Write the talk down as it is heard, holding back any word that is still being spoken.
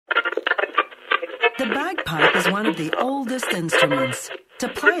The bagpipe is one of the oldest instruments. To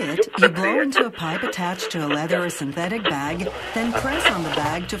play it, you blow into a pipe attached to a leather or synthetic bag, then press on the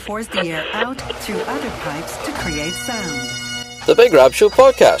bag to force the air out through other pipes to create sound. The Big Rab Show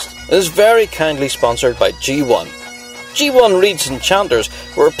podcast is very kindly sponsored by G1. G1 reeds and chanters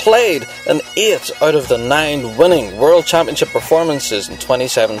were played in 8 out of the 9 winning World Championship performances in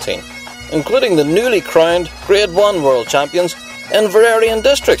 2017, including the newly crowned Grade 1 World Champions Inverarian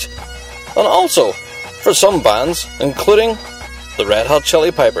District, and also for some bands, including the Red Hot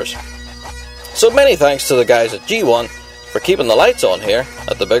Chili Peppers. So many thanks to the guys at G1 for keeping the lights on here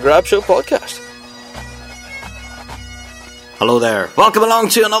at the Big Rab Show podcast. Hello there, welcome along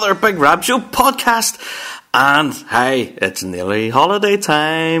to another Big Rab Show podcast. And hey, it's nearly holiday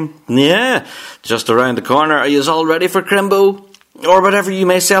time. Yeah, just around the corner. Are you all ready for Crimbo? Or whatever you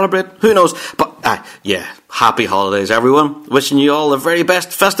may celebrate, who knows. But yeah, happy holidays everyone. Wishing you all the very best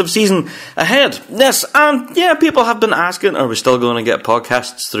festive season ahead. Yes, and yeah, people have been asking, are we still going to get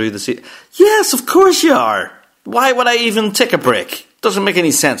podcasts through the season? Yes, of course you are. Why would I even take a break? Doesn't make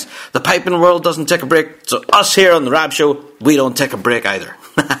any sense. The piping world doesn't take a break, so us here on the Rab Show, we don't take a break either.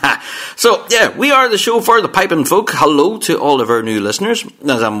 So, yeah, we are the show for the piping folk. Hello to all of our new listeners.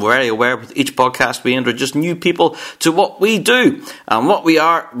 As I'm very aware, with each podcast we introduce new people to what we do. And what we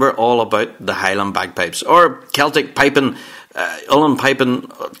are, we're all about the Highland bagpipes, or Celtic piping, Ullen piping,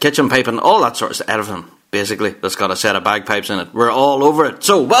 kitchen piping, all that sort of stuff. Everything, basically, that's got a set of bagpipes in it. We're all over it.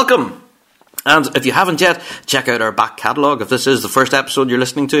 So, welcome. And if you haven't yet, check out our back catalogue. If this is the first episode you're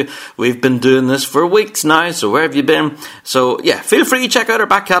listening to, we've been doing this for weeks now, so where have you been? So yeah, feel free to check out our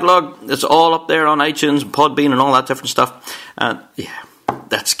back catalogue. It's all up there on iTunes, Podbean and all that different stuff. And yeah,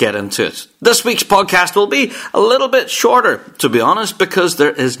 let's get into it. This week's podcast will be a little bit shorter, to be honest, because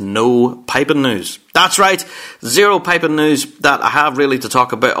there is no piping news. That's right, zero piping news that I have really to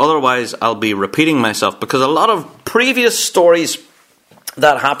talk about. Otherwise, I'll be repeating myself, because a lot of previous stories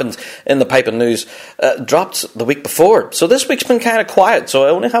that happened in the piping news dropped the week before. So this week's been kind of quiet, so I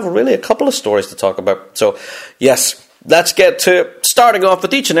only have really a couple of stories to talk about. So yes, let's get to it. Starting off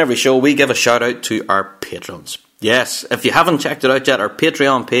with each and every show, we give a shout out to our patrons. Yes, if you haven't checked it out yet, our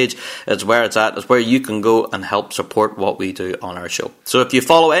Patreon page is where it's at. It's where you can go and help support what we do on our show. So if you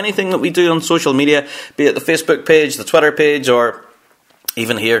follow anything that we do on social media, be it the Facebook page, the Twitter page, or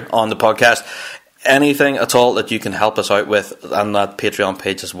even here on the podcast, anything at all that you can help us out with, and that Patreon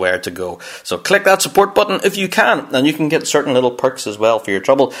page is where to go. So click that support button if you can, and you can get certain little perks as well for your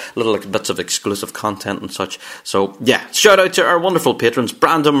trouble, little bits of exclusive content and such. So yeah, shout out to our wonderful patrons,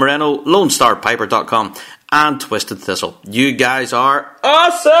 Brandon Moreno, LoneStarPiper.com, and Twisted Thistle. You guys are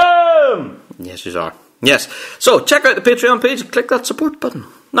awesome! Yes, you are. Yes. So check out the Patreon page and click that support button.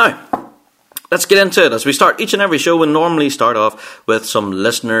 Now, let's get into it. As we start each and every show, we normally start off with some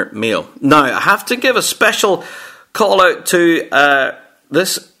listener mail. Now, I have to give a special call out to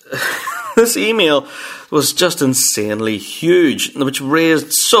this this email was just insanely huge, which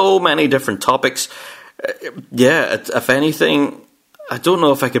raised so many different topics. If anything, I don't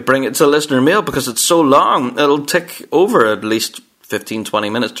know if I could bring it to listener mail because it's so long. It'll take over at least 15-20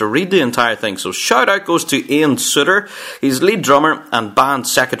 minutes to read the entire thing. So shout out goes to Ian Suter. He's lead drummer and band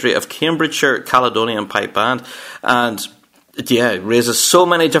secretary of Cambridgeshire Caledonian Pipe Band, and yeah, it raises so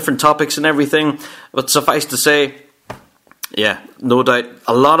many different topics and everything. But suffice to say, yeah, no doubt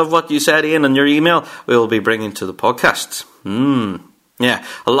a lot of what you said, Ian, in your email we will be bringing to the podcast. Yeah,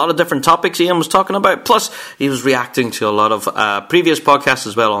 a lot of different topics Ian was talking about. Plus, he was reacting to a lot of previous podcasts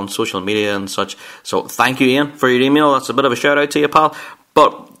as well on social media and such. So, thank you, Ian, for your email. That's a bit of a shout out to you, pal.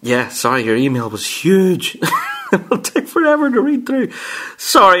 But, yeah, sorry, your email was huge. It'll take forever to read through.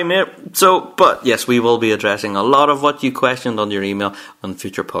 Sorry, mate. But yes, we will be addressing a lot of what you questioned on your email on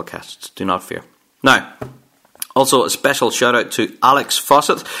future podcasts. Do not fear. Now, also, a special shout out to Alex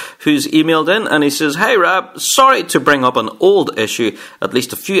Fawcett, who's emailed in, and he says, "Hey Rab, sorry to bring up an old issue at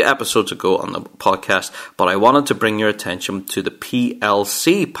least a few episodes ago on the podcast, but I wanted to bring your attention to the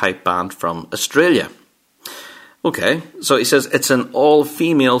PLC pipe band from Australia." Okay, so he says it's an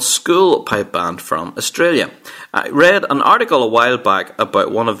all-female school pipe band from Australia. I read an article a while back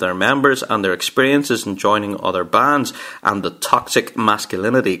about one of their members and their experiences in joining other bands and the toxic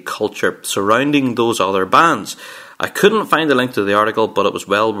masculinity culture surrounding those other bands. I couldn't find the link to the article, but it was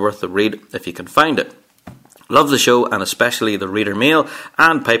well worth the read if you can find it. Love the show, and especially the reader mail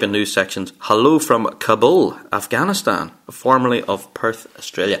and piping news sections. Hello from Kabul, Afghanistan, formerly of Perth,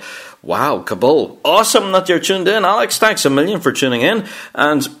 Australia. Wow, Kabul. Awesome that you're tuned in, Alex. Thanks a million for tuning in.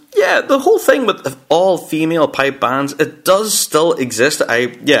 And yeah, the whole thing with all female pipe bands, it does still exist.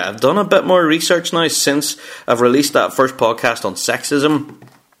 I've done a bit more research now since I've released that first podcast on sexism.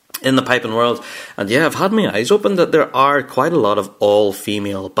 in the piping world. And yeah, I've had my eyes open that there are quite a lot of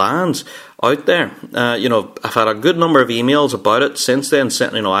all-female bands out there. I've had a good number of emails about it since then.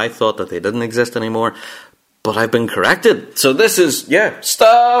 I thought that they didn't exist anymore, but I've been corrected. So this is,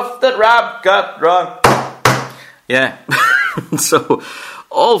 stuff that Rob got wrong. Yeah. So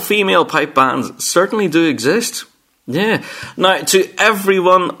all-female pipe bands certainly do exist. Yeah. Now, to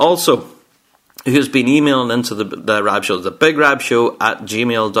everyone also who's been emailing into the Rab Show, the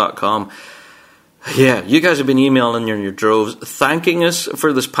bigrabshow@gmail.com. Yeah, you guys have been emailing in your droves, thanking us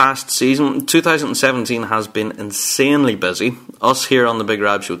for this past season. 2017 has been insanely busy. Us here on the Big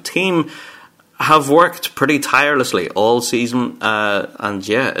Rab Show team have worked pretty tirelessly all season, and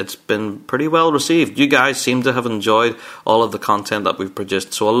it's been pretty well received. You guys seem to have enjoyed all of the content that we've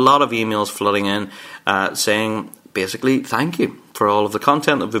produced, so a lot of emails flooding in saying, basically, thank you for all of the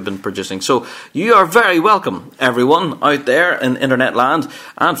content that we've been producing. So you are very welcome, everyone out there in internet land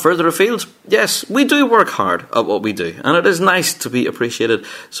and further afield. Yes, we do work hard at what we do, and it is nice to be appreciated.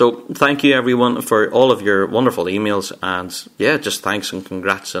 So thank you, everyone, for all of your wonderful emails, and just thanks and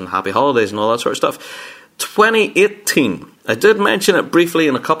congrats and happy holidays and all that sort of stuff. 2018, I did mention it briefly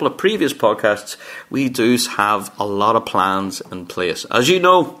in a couple of previous podcasts. We do have a lot of plans in place. As you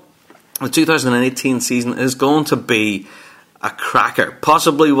know, the 2018 season is going to be a cracker,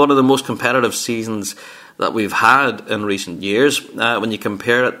 possibly one of the most competitive seasons that we've had in recent years. When you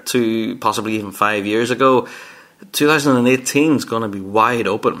compare it to possibly even 5 years ago, 2018 is going to be wide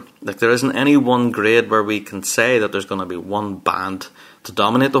open. Like, there isn't any one grade where we can say that there's going to be one band to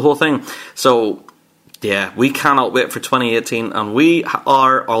dominate the whole thing. So, we cannot wait for 2018, and we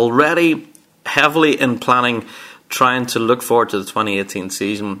are already heavily in planning, trying to look forward to the 2018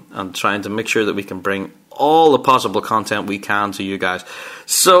 season and trying to make sure that we can bring all the possible content we can to you guys.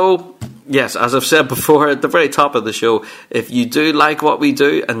 So, yes, as I've said before at the very top of the show, if you do like what we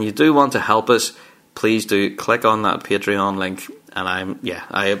do and you do want to help us, please do click on that Patreon link. And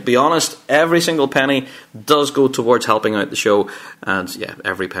I'll be honest, every single penny does go towards helping out the show, and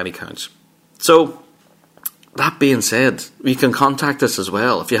every penny counts. So, that being said, you can contact us as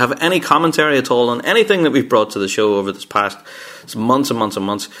well. If you have any commentary at all on anything that we've brought to the show over this past months and months and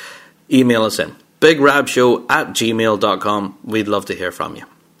months, email us in. bigrabshow@gmail.com. We'd love to hear from you.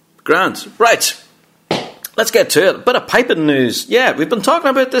 Grand. Right. Let's get to it. A bit of piping news. Yeah, we've been talking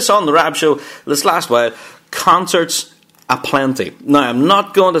about this on the Rab Show this last while. Concerts aplenty. Now, I'm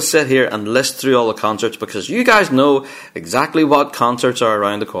not going to sit here and list through all the concerts because you guys know exactly what concerts are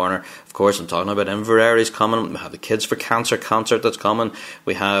around the corner. Of course, I'm talking about Inverary's coming. We have the Kids for Cancer concert that's coming.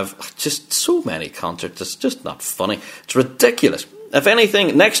 We have just so many concerts. It's just not funny. It's ridiculous. If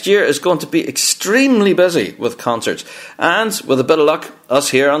anything, next year is going to be extremely busy with concerts. And with a bit of luck, us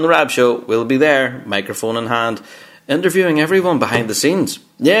here on the Rab Show will be there, microphone in hand, interviewing everyone behind the scenes.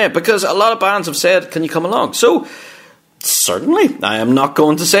 Yeah, because a lot of bands have said, can you come along? So, certainly, I am not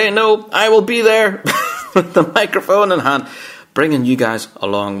going to say no. I will be there with the microphone in hand, bringing you guys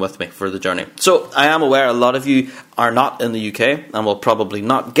along with me for the journey. So, I am aware a lot of you are not in the UK and will probably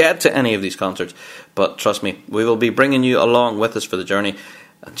not get to any of these concerts. But trust me, we will be bringing you along with us for the journey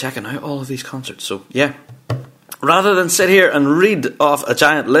and checking out all of these concerts. So, rather than sit here and read off a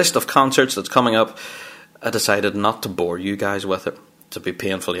giant list of concerts that's coming up, I decided not to bore you guys with it, to be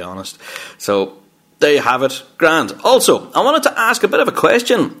painfully honest. So, there you have it. Grand. Also, I wanted to ask a bit of a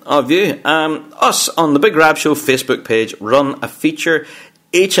question of you. Us on the Big Rab Show Facebook page run a feature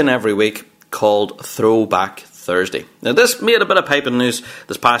each and every week called Throwback Thursday. Now, this made a bit of piping news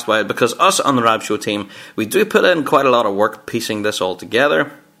this past while because us on the Rab Show team, we do put in quite a lot of work piecing this all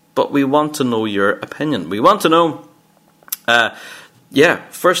together, but we want to know your opinion. We want to know,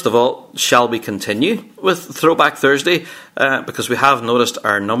 first of all, shall we continue with Throwback Thursday? Because we have noticed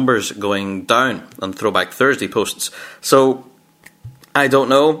our numbers going down on Throwback Thursday posts. So, I don't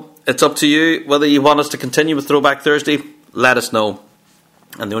know. It's up to you whether you want us to continue with Throwback Thursday. Let us know.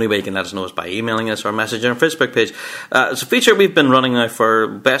 And the only way you can let us know is by emailing us or messaging our Facebook page. It's a feature we've been running now for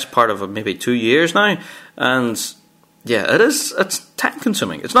the best part of maybe 2 years now. And it's time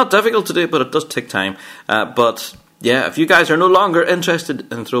consuming. It's not difficult to do, but it does take time. If you guys are no longer interested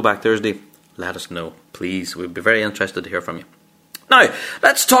in Throwback Thursday, let us know, please. We'd be very interested to hear from you. Now,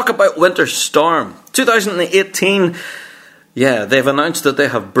 let's talk about Winter Storm. 2018, they've announced that they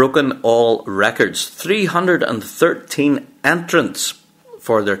have broken all records. 313 entrants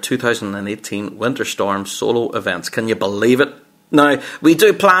for their 2018 Winter Storm solo events. Can you believe it? Now, we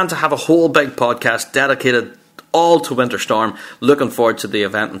do plan to have a whole big podcast dedicated all to Winter Storm. Looking forward to the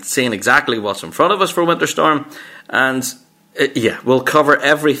event and seeing exactly what's in front of us for Winter Storm. And We'll cover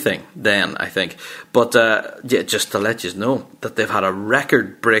everything then, I think. But just to let you know that they've had a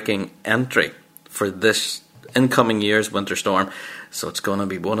record-breaking entry for this incoming year's Winter Storm. So it's going to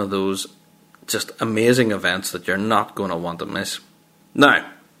be one of those just amazing events that you're not going to want to miss. Now,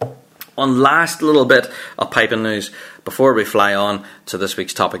 one last little bit of piping news before we fly on to this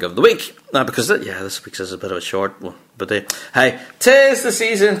week's topic of the week. Because this week's is a bit of a short one. But hey, 'tis the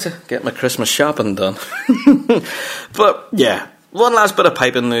season to get my Christmas shopping done. But yeah, one last bit of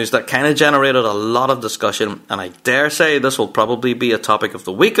piping news that kind of generated a lot of discussion, and I dare say this will probably be a topic of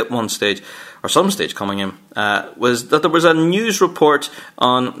the week at one stage, or some stage coming in, was that there was a news report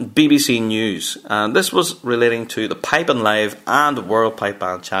on BBC News, and this was relating to the Piping Live and World Pipe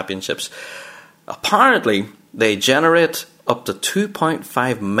Band Championships. Apparently, they generate up to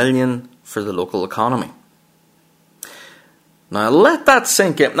 2.5 million for the local economy. Now let that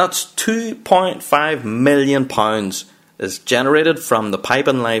sink in. That's £2.5 million is generated from the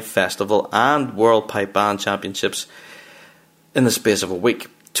Piping Live Festival and World Pipe Band Championships in the space of a week.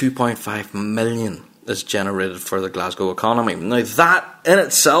 2.5 million is generated for the Glasgow economy. Now that in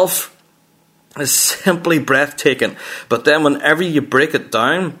itself is simply breathtaking. But then whenever you break it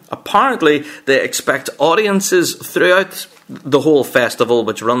down, apparently they expect audiences throughout the whole festival,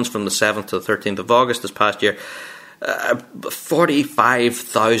 which runs from the 7th to the 13th of August this past year.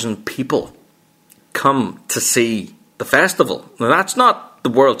 45,000 people come to see the festival. Now that's not the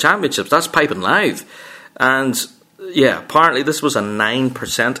World Championships, that's Piping Live. And yeah, apparently this was a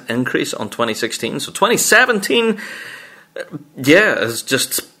 9% increase on 2016. So 2017, has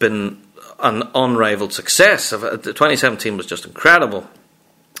just been an unrivaled success. 2017 was just incredible.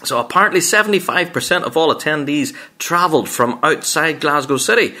 So apparently 75% of all attendees travelled from outside Glasgow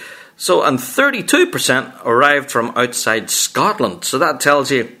City. So, and 32% arrived from outside Scotland. So that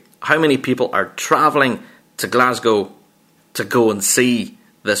tells you how many people are travelling to Glasgow to go and see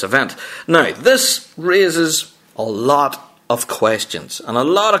this event. Now, this raises a lot of questions. And a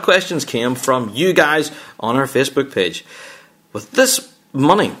lot of questions came from you guys on our Facebook page. With this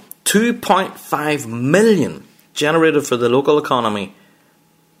money, 2.5 million generated for the local economy,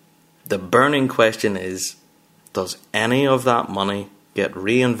 the burning question is, does any of that money get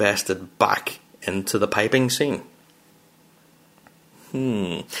reinvested back into the piping scene?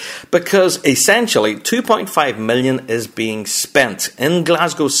 Because essentially 2.5 million is being spent in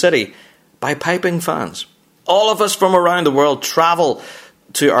Glasgow City by piping fans. All of us from around the world travel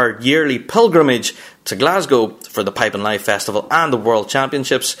to our yearly pilgrimage to Glasgow for the Piping Live Festival and the World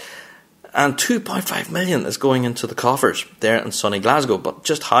Championships, and 2.5 million is going into the coffers there in sunny Glasgow. But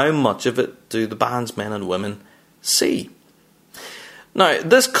just how much of it do the band's men and women see? Now,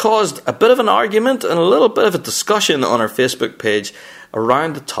 this caused a bit of an argument and a little bit of a discussion on our Facebook page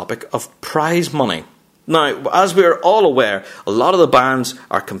around the topic of prize money. Now, as we are all aware, a lot of the bands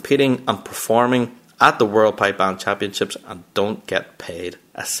are competing and performing at the World Pipe Band Championships and don't get paid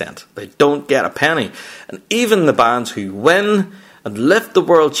a cent. They don't get a penny. And even the bands who win and lift the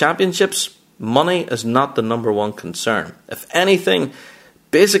World Championships, money is not the number one concern. If anything,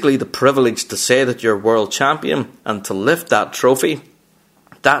 basically the privilege to say that you're world champion and to lift that trophy,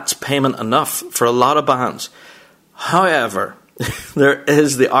 that's payment enough for a lot of bands. However, there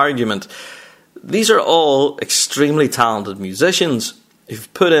is the argument. These are all extremely talented musicians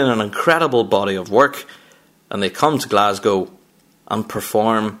who've put in an incredible body of work, and they come to Glasgow and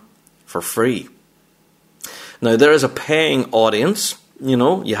perform for free. Now, there is a paying audience. You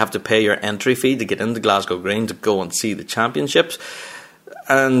know, you have to pay your entry fee to get into Glasgow Green to go and see the championships.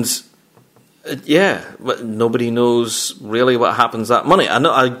 And but nobody knows really what happens to that money.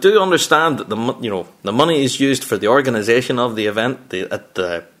 I do understand that the money is used for the organisation of the event. At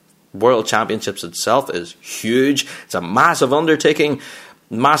the World Championships itself is huge. It's a massive undertaking,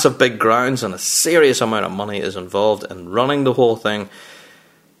 massive big grounds, and a serious amount of money is involved in running the whole thing.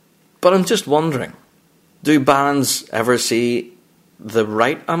 But I'm just wondering, do bands ever see the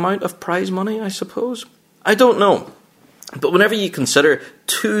right amount of prize money, I suppose? I don't know. But whenever you consider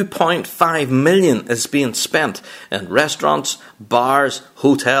 2.5 million is being spent in restaurants, bars,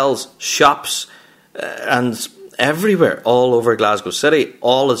 hotels, shops, and everywhere all over Glasgow City,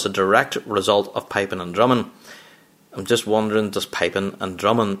 all as a direct result of piping and drumming, I'm just wondering, does piping and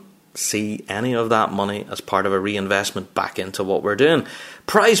drumming see any of that money as part of a reinvestment back into what we're doing?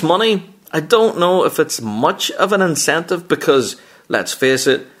 Prize money, I don't know if it's much of an incentive, because let's face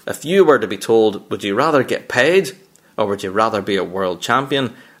it, if you were to be told, would you rather get paid or would you rather be a world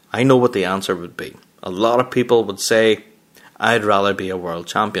champion? I know what the answer would be. A lot of people would say, I'd rather be a world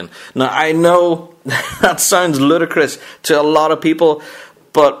champion. Now, I know that sounds ludicrous to a lot of people,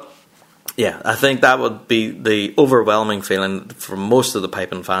 but Yeah, I think that would be the overwhelming feeling for most of the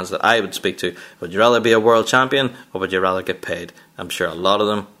piping fans that I would speak to. Would you rather be a world champion or would you rather get paid? I'm sure a lot of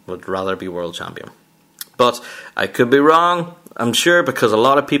them would rather be world champion. But I could be wrong, I'm sure, because a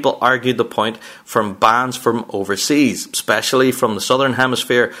lot of people argued the point from bands from overseas, especially from the southern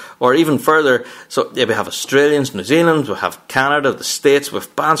hemisphere or even further. So yeah, we have Australians, New Zealand, we have Canada, the States,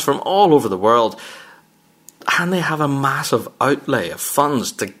 with bands from all over the world. And they have a massive outlay of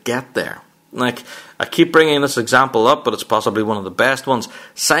funds to get there. Like, I keep bringing this example up, but it's possibly one of the best ones.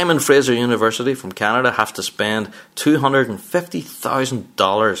 Simon Fraser University from Canada have to spend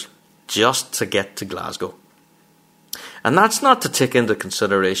 $250,000 just to get to Glasgow. And that's not to take into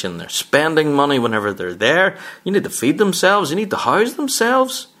consideration their spending money whenever they're there. You need to feed themselves, you need to house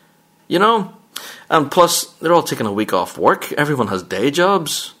themselves, you know. And plus, they're all taking a week off work. Everyone has day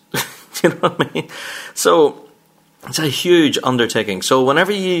jobs. You know what I mean? So it's a huge undertaking. So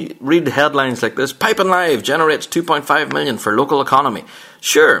whenever you read headlines like this, Piping Live generates $2.5 million for local economy.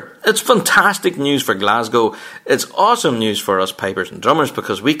 Sure, it's fantastic news for Glasgow. It's awesome news for us pipers and drummers,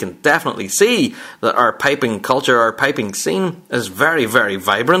 because we can definitely see that our piping culture, our piping scene is very, very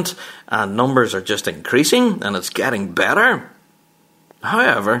vibrant, and numbers are just increasing and it's getting better.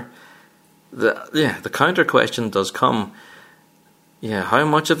 However, the counter question does come. Yeah, how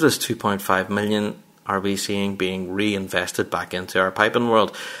much of this 2.5 million are we seeing being reinvested back into our piping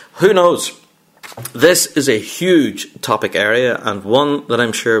world? Who knows? This is a huge topic area, and one that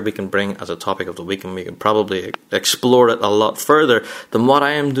I'm sure we can bring as a topic of the week, and we can probably explore it a lot further than what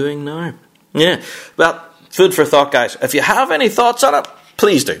I am doing now. Yeah, well, food for thought, guys. If you have any thoughts on it,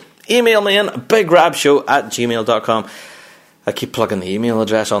 please do. Email me in, bigrabshow@gmail.com. I keep plugging the email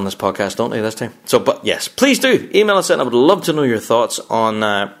address on this podcast, don't I, this time? So, but yes, please do email us in. I would love to know your thoughts on,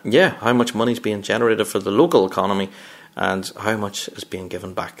 how much money is being generated for the local economy and how much is being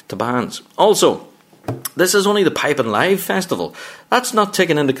given back to bands. Also, this is only the Piping Live Festival. That's not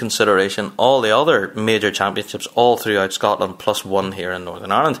taking into consideration all the other major championships all throughout Scotland, plus one here in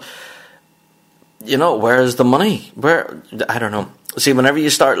Northern Ireland. You know, where is the money? I don't know. See, whenever you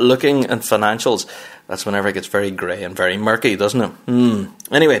start looking at financials, that's whenever it gets very grey and very murky, doesn't it?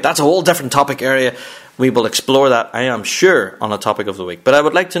 Anyway, that's a whole different topic area. We will explore that, I am sure, on a topic of the week. But I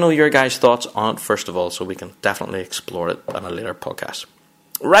would like to know your guys' thoughts on it first of all, so we can definitely explore it on a later podcast.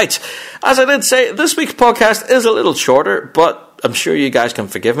 Right, as I did say, this week's podcast is a little shorter, but I'm sure you guys can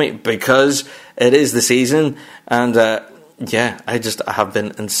forgive me because it is the season, and I have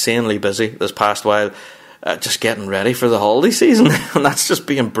been insanely busy this past while. Just getting ready for the holiday season, and that's just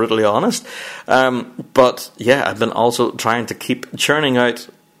being brutally honest. But yeah, I've been also trying to keep churning out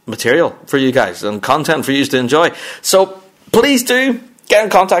material for you guys and content for you to enjoy. So please do get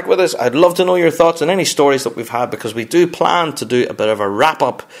in contact with us. I'd love to know your thoughts and any stories that we've had, because we do plan to do a bit of a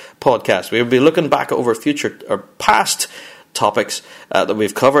wrap-up podcast. We'll be looking back over future or past topics that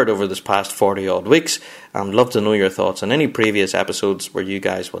we've covered over this past 40-odd weeks. I'd love to know your thoughts on any previous episodes where you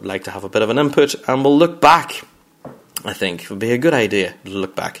guys would like to have a bit of an input, and we'll look back. I think it would be a good idea to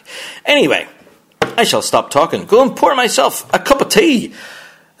look back. Anyway, I shall stop talking, go and pour myself a cup of tea.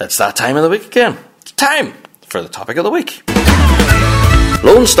 It's that time of the week again. It's time for the topic of the week.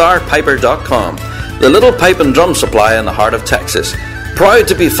 LoneStarPiper.com, the little pipe and drum supply in the heart of Texas. Proud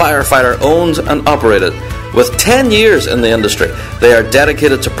to be firefighter owned and operated. With 10 years in the industry, they are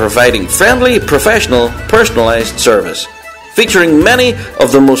dedicated to providing friendly, professional, personalised service. Featuring many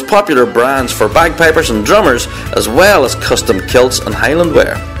of the most popular brands for bagpipers and drummers, as well as custom kilts and Highland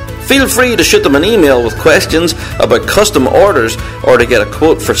wear. Feel free to shoot them an email with questions about custom orders or to get a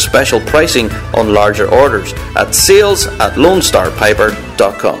quote for special pricing on larger orders at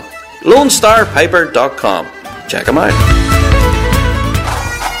sales@LoneStarPiper.com. LoneStarPiper.com. Check them out.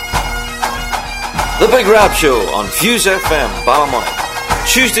 The Big Rab Show on Fuse FM, Ballymoney.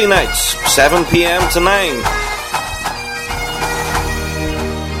 Tuesday nights, 7 p.m. to 9.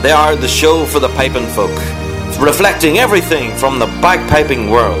 They are the show for the piping folk, reflecting everything from the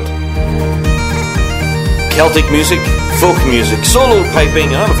bagpiping world. Celtic music, folk music, solo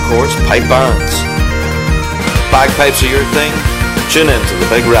piping, and of course, pipe bands. Bagpipes are your thing? Tune in to The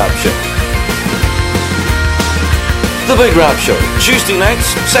Big Rab Show. The Big Rab Show, Tuesday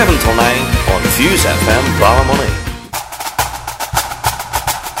nights, 7 till 9 on Fuse FM, Ballymoney.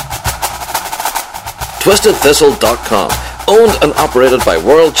 TwistedThistle.com, owned and operated by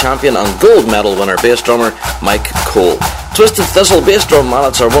world champion and gold medal winner bass drummer Mike Cole. Twisted Thistle bass drum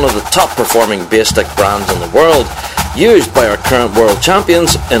mallets are one of the top performing bass stick brands in the world, used by our current world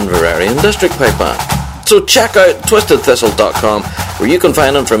champions Inverary and District Pipe Band. So check out TwistedThistle.com, where you can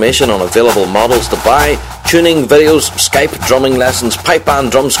find information on available models to buy, tuning videos, Skype drumming lessons, pipe band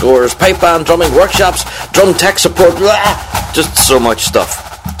drum scores, pipe band drumming workshops, drum tech support, just so much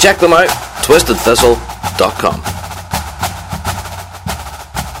stuff. Check them out, twistedthistle.com.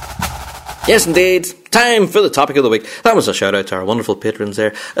 Yes, indeed. Time for the topic of the week. That was a shout out to our wonderful patrons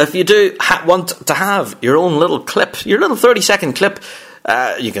there. If you do want to have your own little clip, your little 30-second clip,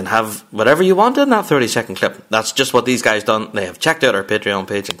 you can have whatever you want in that 30-second clip. That's just what these guys done. They have checked out our Patreon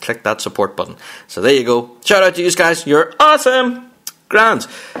page and clicked that support button. So there you go. Shout out to you guys. You're awesome. Grand.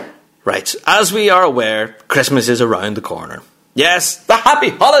 Right. As we are aware, Christmas is around the corner. Yes, the happy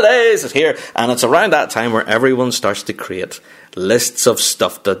holidays is here. And it's around that time where everyone starts to create lists of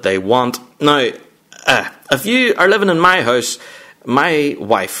stuff that they want. Now, if you are living in my house, my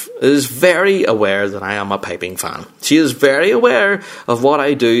wife is very aware that I am a piping fan. She is very aware of what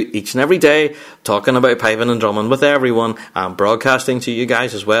I do each and every day, talking about piping and drumming with everyone, and broadcasting to you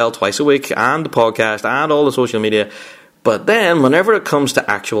guys as well twice a week, and the podcast, and all the social media. But then, whenever it comes to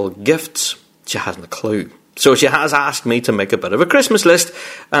actual gifts, she hasn't a clue. So she has asked me to make a bit of a Christmas list,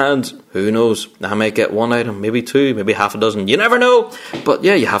 and who knows, I might get one item, maybe two, maybe half a dozen, you never know. But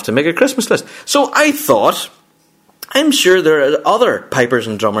yeah, you have to make a Christmas list. So I thought, I'm sure there are other pipers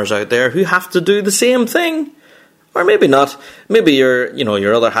and drummers out there who have to do the same thing. Or maybe not. Maybe your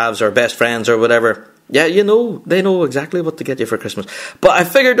other halves are best friends or whatever. Yeah, they know exactly what to get you for Christmas. But I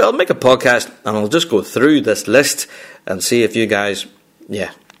figured I'll make a podcast and I'll just go through this list and see if you guys,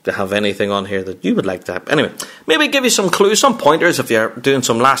 have anything on here that you would like to have. Anyway, maybe give you some clues, some pointers if you're doing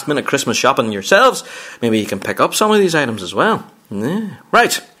some last minute Christmas shopping yourselves. Maybe you can pick up some of these items as well. Yeah.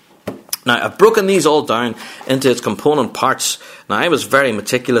 Right. Now, I've broken these all down into its component parts. Now, I was very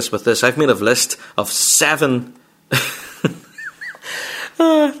meticulous with this. I've made a list of 7...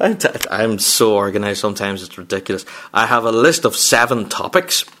 I'm so organised sometimes, it's ridiculous. I have a list of 7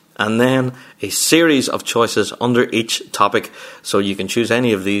 topics, and then a series of choices under each topic, so you can choose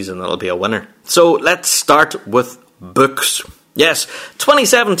any of these and it'll be a winner. So let's start with books. Yes,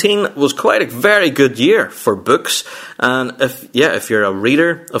 2017 was quite a very good year for books, and if you're a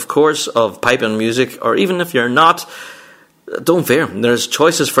reader, of course, of pipe and music, or even if you're not, don't fear, there's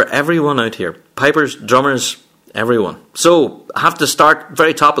choices for everyone out here. Pipers, drummers, everyone. So, I have to start,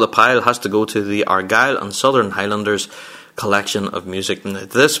 very top of the pile has to go to the Argyll and Southern Highlanders collection of music. Now,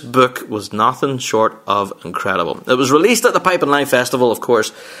 this book was nothing short of incredible. It was released at the Pipe and Live Festival, of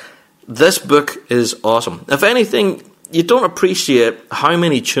course. This book is awesome. If anything, you don't appreciate how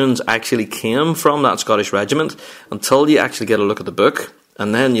many tunes actually came from that Scottish regiment until you actually get a look at the book,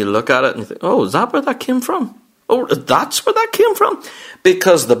 and then you look at it and you think, oh, is that where that came from? Oh, that's where that came from?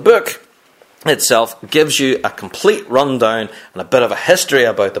 Because the book itself gives you a complete rundown and a bit of a history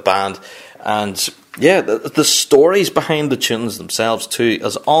about the band, and the stories behind the tunes themselves too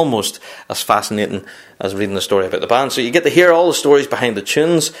is almost as fascinating as reading the story about the band. So you get to hear all the stories behind the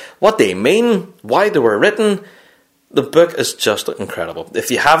tunes, what they mean, why they were written. The book is just incredible.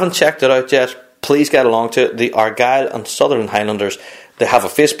 If you haven't checked it out yet, please get along to it. The Argyll and Southern Highlanders, they have a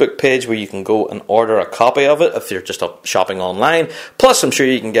Facebook page where you can go and order a copy of it if you're just up shopping online. Plus, I'm sure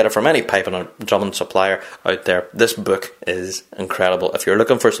you can get it from any pipe and drumming supplier out there. This book is incredible if you're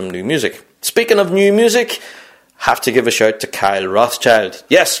looking for some new music. Speaking of new music, have to give a shout to Kyle Rothschild.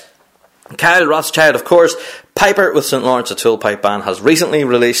 Yes, Kyle Rothschild, of course, piper with St. Lawrence O'Toole Pipe Band, has recently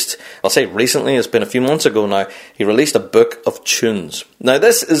released, I'll say recently, it's been a few months ago now, he released a book of tunes. Now,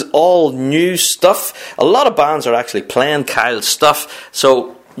 this is all new stuff. A lot of bands are actually playing Kyle's stuff,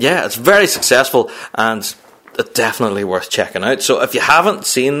 so yeah, it's very successful and definitely worth checking out. So if you haven't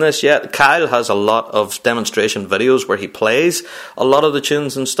seen this yet, Kyle has a lot of demonstration videos where he plays a lot of the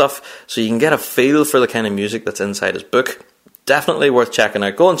tunes and stuff, so you can get a feel for the kind of music that's inside his book. Definitely worth checking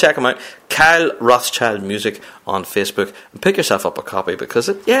out. Go and check him out. Kyle Rothschild Music on Facebook, and pick yourself up a copy because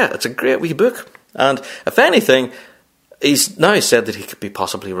it's a great wee book. And if anything, he's now said that he could be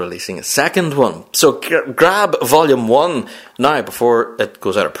possibly releasing a second one. So grab Volume 1 now before it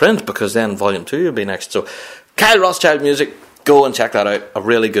goes out of print, because then Volume 2 will be next. So Kyle Rothschild Music, go and check that out. A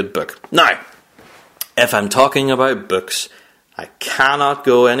really good book. Now, if I'm talking about books, I cannot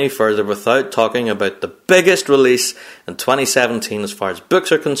go any further without talking about the biggest release in 2017 as far as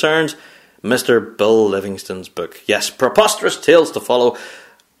books are concerned, Mr. Bill Livingston's book. Yes, Preposterous Tales to Follow.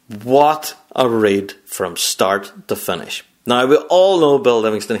 What a read from start to finish. Now, we all know Bill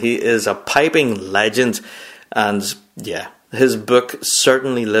Livingston. He is a piping legend, and his book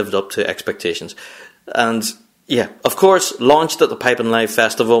certainly lived up to expectations. And of course, launched at the Pipe and Live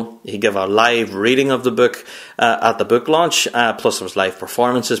Festival. He gave a live reading of the book at the book launch, plus there was live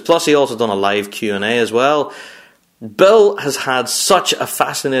performances, plus he also done a live Q&A as well. Bill has had such a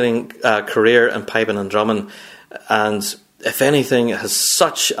fascinating career in piping and drumming, and if anything, has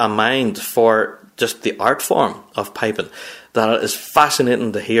such a mind for just the art form of piping, that it is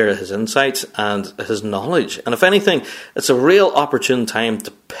fascinating to hear his insights and his knowledge. And if anything, it's a real opportune time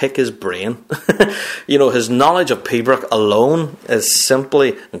to pick his brain. His knowledge of Pibroch alone is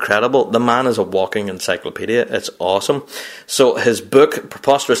simply incredible. The man is a walking encyclopedia. It's awesome. So his book,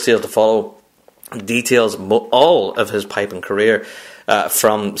 Preposterous Tales to Follow, details all of his piping career,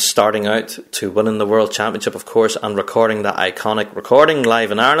 from starting out to winning the World Championship, of course, and recording that iconic recording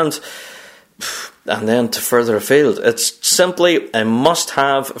live in Ireland, and then to further afield. It's simply a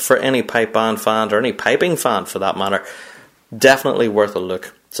must-have for any pipe band fan, or any piping fan for that matter. Definitely worth a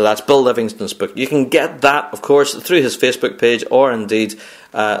look. So that's Bill Livingston's book. You can get that, of course, through his Facebook page, or indeed,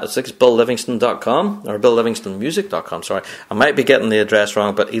 I think it's BillLivingston.com, or BillLivingstonMusic.com, sorry. I might be getting the address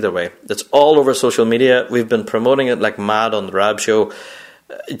wrong, but either way, it's all over social media. We've been promoting it like mad on the Rab Show.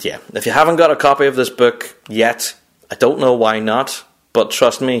 If you haven't got a copy of this book yet, I don't know why not. But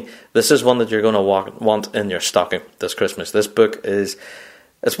trust me, this is one that you're going to want in your stocking this Christmas. This book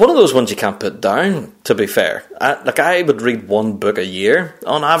it's one of those ones you can't put down, to be fair. I would read one book a year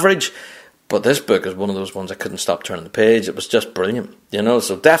on average, but this book is one of those ones I couldn't stop turning the page. It was just brilliant,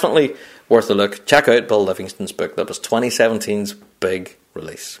 so definitely worth a look. Check out Bill Livingston's book. That was 2017's big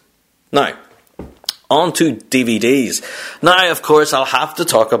release. Now, on to DVDs. Now, of course, I'll have to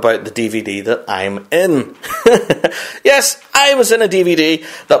talk about the DVD that I'm in. Yes, I was in a DVD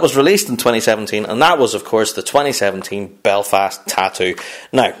that was released in 2017, and that was, of course, the 2017 Belfast Tattoo.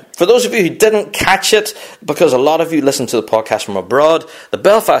 Now, for those of you who didn't catch it, because a lot of you listen to the podcast from abroad, the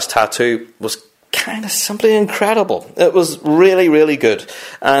Belfast Tattoo was kind of simply incredible. It was really, really good.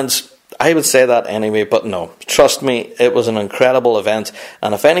 And I would say that anyway, but no, trust me, it was an incredible event,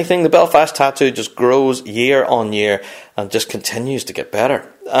 and if anything, the Belfast Tattoo just grows year on year and just continues to get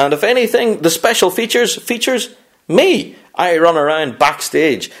better. And if anything, the special features me. I run around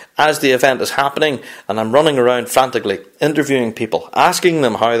backstage as the event is happening, and I'm running around frantically interviewing people, asking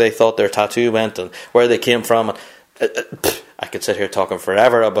them how they thought their tattoo went and where they came from. I could sit here talking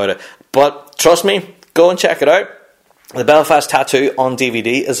forever about it, but trust me, go and check it out. The Belfast Tattoo on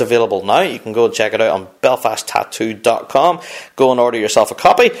DVD is available now. You can go and check it out on belfasttattoo.com. Go and order yourself a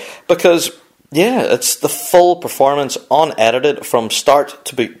copy, because, it's the full performance, unedited from start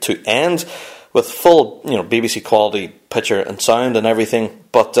to end, with full, BBC quality picture and sound and everything.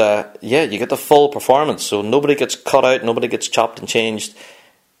 But, you get the full performance, so nobody gets cut out, nobody gets chopped and changed.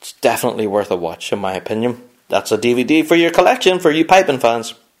 It's definitely worth a watch, in my opinion. That's a DVD for your collection, for you piping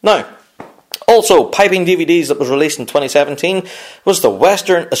fans. Now, also, piping DVDs that was released in 2017 was the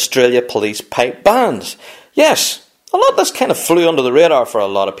Western Australia Police Pipe Band. Yes, a lot of this kind of flew under the radar for a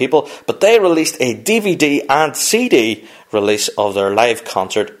lot of people, but they released a DVD and CD release of their live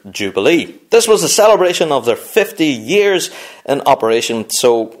concert Jubilee. This was a celebration of their 50 years in operation,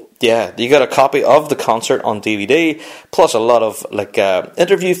 so you got a copy of the concert on DVD, plus a lot of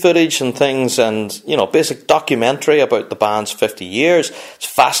interview footage and things, and basic documentary about the band's 50 years. It's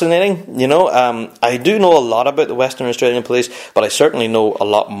fascinating. I do know a lot about the Western Australian Police, but I certainly know a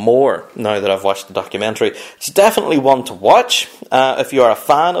lot more now that I've watched the documentary. It's definitely one to watch. If you are a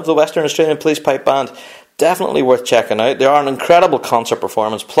fan of the Western Australian Police Pipe Band, definitely worth checking out. They are an incredible concert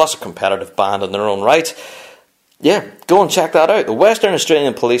performance, plus a competitive band in their own right. Go and check that out. The Western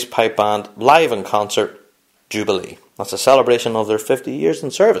Australian Police Pipe Band live in concert Jubilee. That's a celebration of their 50 years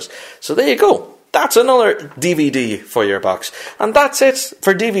in service. So there you go. That's another DVD for your box. And that's it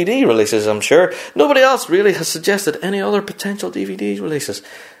for DVD releases, I'm sure. Nobody else really has suggested any other potential DVD releases.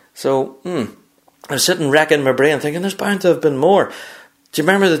 So, I was sitting racking my brain thinking there's bound to have been more. Do you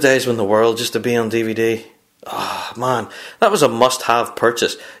remember the days when the world used to be on DVD? Oh, man. That was a must-have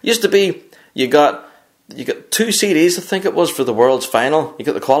purchase. Used to be, you got 2 CDs, I think it was, for the World's Final. You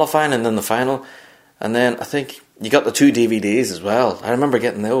got the qualifying and then the final. And then I think you got the 2 DVDs as well. I remember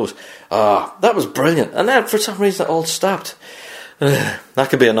getting those. That was brilliant. And then for some reason it all stopped. That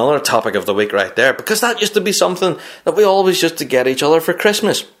could be another topic of the week right there, because that used to be something that we always used to get each other for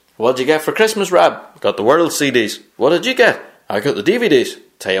Christmas. What did you get for Christmas, Rab? Got the World CDs. What did you get? I got the DVDs.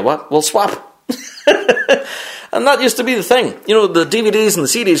 Tell you what, we'll swap. And that used to be the thing. The DVDs and the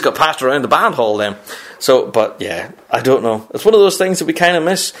CDs got passed around the band hall then. So, but I don't know. It's one of those things that we kind of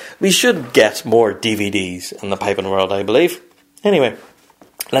miss. We should get more DVDs in the piping world, I believe. Anyway,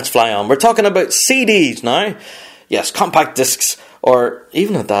 let's fly on. We're talking about CDs now. Yes, compact discs, or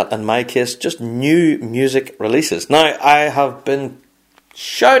even at that, in my case, just new music releases. Now, I have been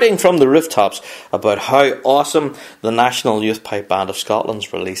shouting from the rooftops about how awesome the National Youth Pipe Band of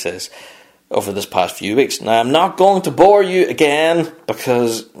Scotland's release is. over this past few weeks. Now, I'm not going to bore you again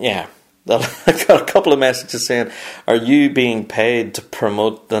because, I got a couple of messages saying, are you being paid to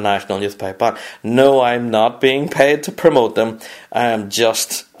promote the National Youth Pipe Band? No, I'm not being paid to promote them. I am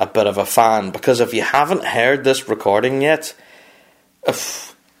just a bit of a fan, because if you haven't heard this recording yet,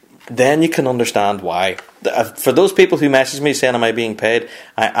 then you can understand why. For those people who messaged me saying, am I being paid?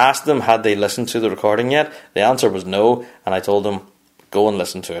 I asked them, had they listened to the recording yet? The answer was no, and I told them, go and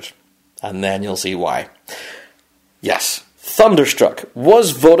listen to it, and then you'll see why. Yes, Thunderstruck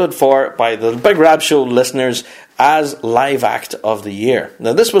was voted for by the Big Rab Show listeners as Live Act of the Year.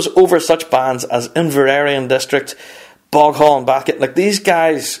 Now, this was over such bands as Inverarian District, Boghall and Bathgate. Like, these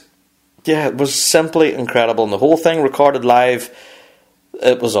guys, it was simply incredible. And the whole thing recorded live,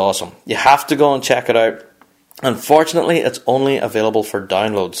 it was awesome. You have to go and check it out. Unfortunately, it's only available for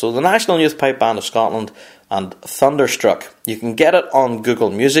download. So the National Youth Pipe Band of Scotland and Thunderstruck. You can get it on Google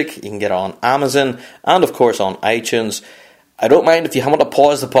Music, you can get it on Amazon, and of course on iTunes. I don't mind if you want to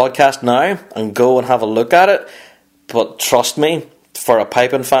pause the podcast now and go and have a look at it, but trust me, for a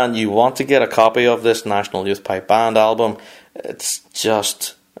piping fan, you want to get a copy of this National Youth Pipe Band album. It's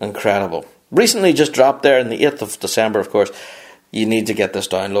just incredible. Recently just dropped there on the 8th of December, of course. You need to get this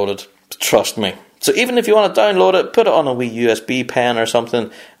downloaded, trust me. So even if you want to download it, put it on a wee USB pen or something,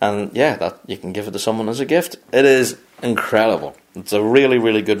 and that you can give it to someone as a gift. It is incredible. It's a really,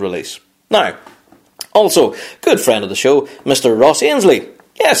 really good release. Now, also, good friend of the show, Mr. Ross Ainsley.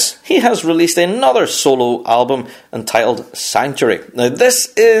 Yes, he has released another solo album entitled Sanctuary. Now,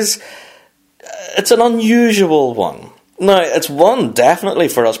 it's an unusual one. Now, it's one definitely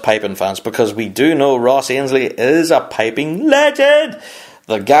for us piping fans, because we do know Ross Ainsley is a piping legend.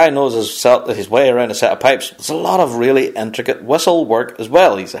 The guy knows his way around a set of pipes. There's a lot of really intricate whistle work as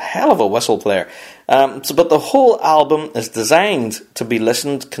well. He's a hell of a whistle player. But the whole album is designed to be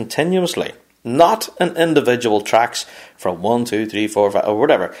listened continuously, not in individual tracks from 1, 2, 3, 4, 5, or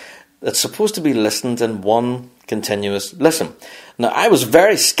whatever. It's supposed to be listened in one continuous listen. Now, I was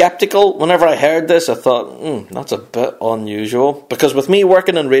very sceptical whenever I heard this. I thought, that's a bit unusual, because with me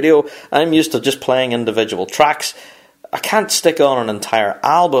working in radio, I'm used to just playing individual tracks. I can't stick on an entire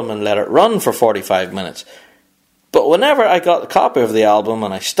album and let it run for 45 minutes. But whenever I got a copy of the album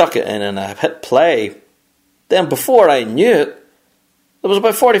and I stuck it in and I hit play, then before I knew it, it was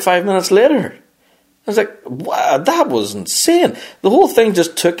about 45 minutes later. I was like, wow, that was insane. The whole thing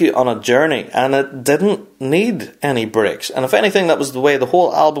just took you on a journey, and it didn't need any breaks. And if anything, that was the way the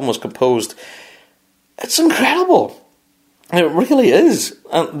whole album was composed. It's incredible. It really is.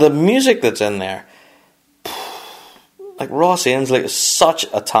 And the music that's in there, like, Ross Ainsley is such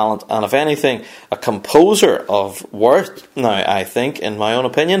a talent, and if anything, a composer of worth now, I think, in my own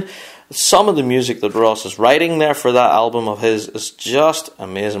opinion. Some of the music that Ross is writing there for that album of his is just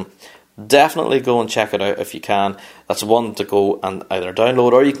amazing. Definitely go and check it out if you can. That's one to go and either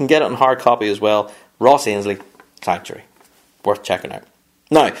download, or you can get it in hard copy as well. Ross Ainsley, Sanctuary. Worth checking out.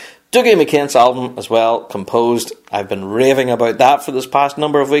 Now, Dougie McKean's album as well, Composed. I've been raving about that for this past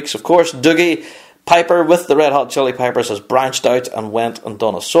number of weeks. Of course, Dougie Piper with the Red Hot Chili Peppers has branched out and went and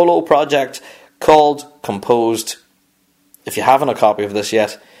done a solo project called Composed. If you haven't a copy of this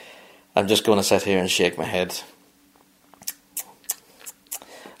yet, I'm just going to sit here and shake my head.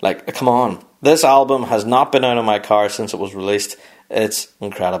 Like, come on. This album has not been out of my car since it was released. It's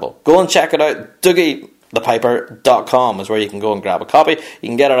incredible. Go and check it out. DougieThePiper.com is where you can go and grab a copy. You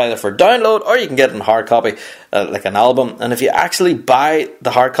can get it either for download, or you can get it in hard copy, like an album. And if you actually buy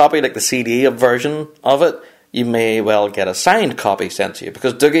the hard copy, like the CD version of it, you may well get a signed copy sent to you,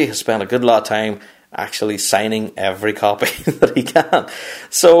 because Dougie has spent a good lot of time actually signing every copy that he can.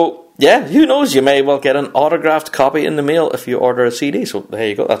 So, yeah, who knows, you may well get an autographed copy in the mail if you order a CD. So there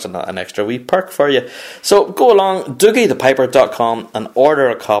you go, that's an extra wee perk for you. So go along, DougieThePiper.com, and order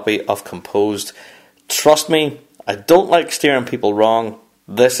a copy of Composed. Trust me, I don't like steering people wrong.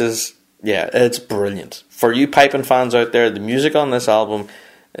 This is, it's brilliant. For you piping fans out there, the music on this album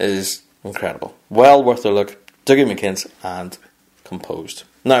is incredible. Well worth a look. Dougie McKean and Composed.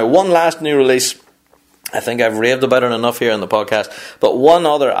 Now, one last new release. I think I've raved about it enough here in the podcast, but one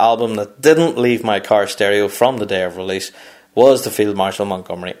other album that didn't leave my car stereo from the day of release was the Field Marshal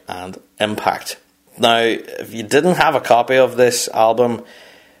Montgomery and Impact. Now, if you didn't have a copy of this album,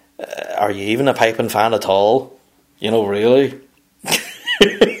 are you even a piping fan at all? Really?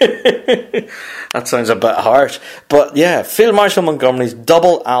 That sounds a bit harsh. But yeah, Field Marshal Montgomery's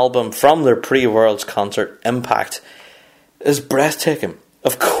double album from their pre-Worlds concert, Impact, is breathtaking.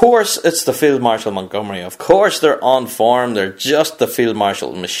 Of course it's the Field Marshal Montgomery. Of course they're on form. They're just the Field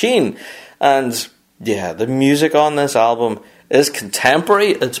Marshal machine. And yeah, the music on this album is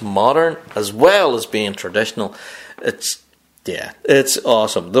contemporary, it's modern, as well as being traditional. It's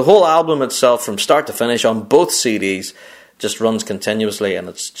awesome. The whole album itself, from start to finish, on both CDs, just runs continuously, and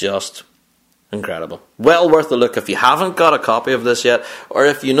it's just incredible. Well worth a look if you haven't got a copy of this yet, or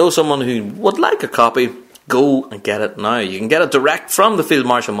if you know someone who would like a copy, go and get it now. You can get it direct from the Field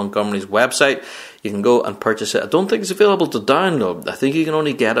Marshal Montgomery's website. You can go and purchase it. I don't think it's available to download. I think you can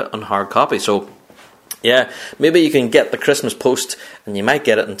only get it on hard copy. So, yeah, maybe you can get the Christmas post and you might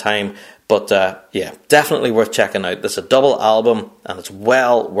get it in time. But, definitely worth checking out. This is a double album and it's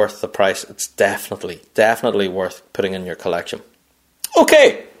well worth the price. It's definitely worth putting in your collection.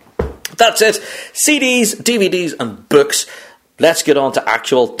 Okay, that's it. CDs, DVDs and books. Let's get on to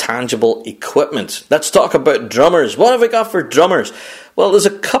actual tangible equipment. Let's talk about drummers. What have we got for drummers? Well, there's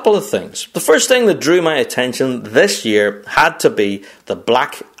a couple of things. The first thing that drew my attention this year had to be the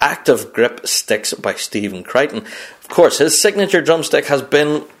Black Active Grip sticks by Stephen Crichton. Of course, his signature drumstick has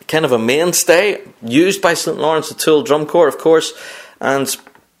been kind of a mainstay, used by St. Lawrence O'Toole Drum Corps, of course, and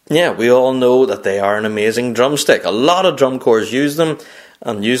yeah, we all know that they are an amazing drumstick. A lot of drum corps use them,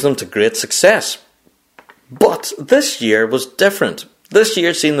 and use them to great success. But this year was different. This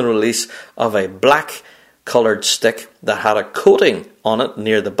year seen the release of a black coloured stick that had a coating on it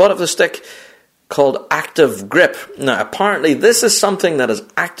near the butt of the stick called Active Grip. Now, apparently this is something that is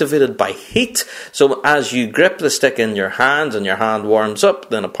activated by heat. So as you grip the stick in your hand and your hand warms up,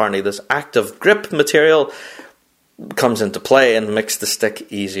 then apparently this Active Grip material comes into play and makes the stick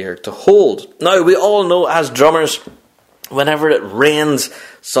easier to hold. Now, we all know as drummers, whenever it rains,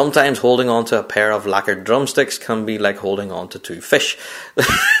 sometimes holding on to a pair of lacquered drumsticks can be like holding on to two fish.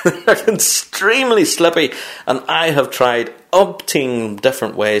 They're extremely slippy, and I have tried umpteen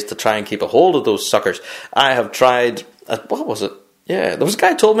different ways to try and keep a hold of those suckers. I have tried, what was it? Yeah, there was a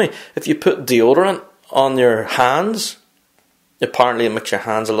guy who told me if you put deodorant on your hands, apparently it makes your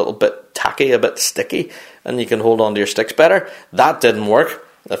hands a little bit tacky, a bit sticky, and you can hold on to your sticks better. That didn't work.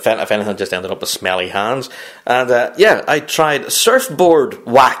 If anything, just ended up with smelly hands. And I tried surfboard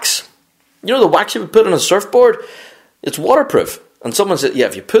wax. You know the wax you would put on a surfboard? It's waterproof. And someone said,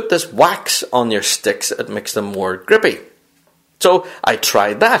 if you put this wax on your sticks, it makes them more grippy. So I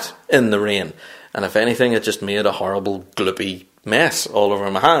tried that in the rain. And if anything, it just made a horrible gloopy mess all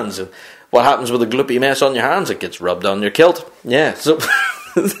over my hands. And what happens with a gloopy mess on your hands? It gets rubbed on your kilt. Yeah, so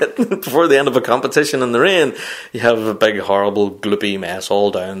before the end of a competition in the rain, you have a big horrible gloopy mess all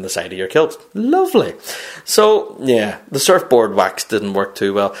down the side of your kilt. Lovely. So yeah, the surfboard wax didn't work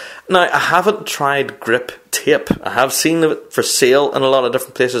too well. Now, I haven't tried grip tape. I have seen it for sale in a lot of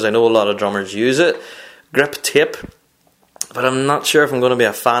different places. I know a lot of drummers use it. Grip tape, but I'm not sure if I'm going to be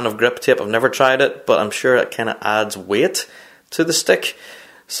a fan of grip tape. I've never tried it, but I'm sure it kind of adds weight to the stick.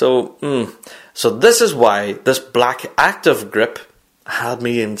 So this is why this Black Active Grip had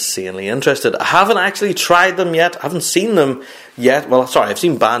me insanely interested. I haven't actually tried them yet. I haven't seen them yet. Well, sorry, I've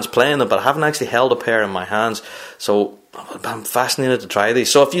seen bands playing them, but I haven't actually held a pair in my hands. So I'm fascinated to try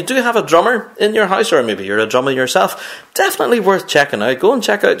these. So if you do have a drummer in your house, or maybe you're a drummer yourself, definitely worth checking out. Go and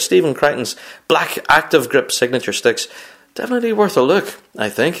check out Stephen Crichton's Black Active Grip signature sticks. Definitely worth a look, I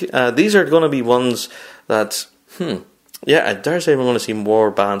think. These are going to be ones that, I dare say we're going to see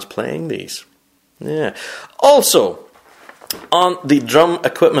more bands playing these. Yeah. Also, on the drum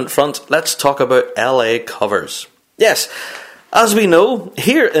equipment front, let's talk about LA covers. Yes, as we know,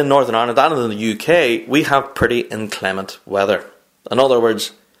 here in Northern Ireland and in the UK, we have pretty inclement weather. In other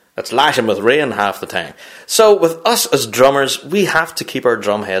words, it's lashing with rain half the time. So with us as drummers, we have to keep our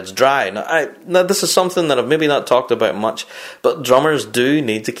drum heads dry. Now this is something that I've maybe not talked about much, but drummers do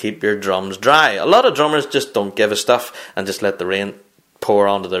need to keep your drums dry. A lot of drummers just don't give a stuff and just let the rain pour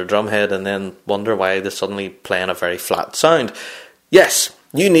onto their drum head and then wonder why they're suddenly playing a very flat sound. Yes,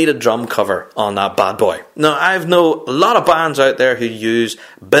 you need a drum cover on that bad boy. Now, I know a lot of bands out there who use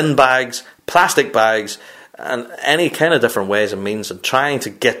bin bags, plastic bags, and any kind of different ways and means of trying to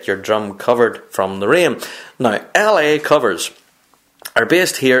get your drum covered from the rain. Now, LA Covers are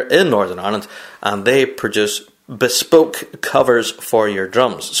based here in Northern Ireland, and they produce bespoke covers for your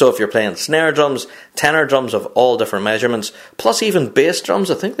drums. So if you're playing snare drums, tenor drums of all different measurements, plus even bass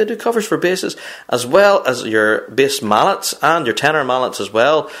drums, I think they do covers for basses, as well as your bass mallets and your tenor mallets as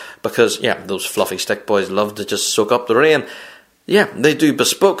well, because those fluffy stick boys love to just soak up the rain. Yeah, they do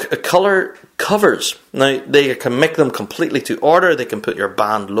bespoke colour covers. Now, they can make them completely to order. They can put your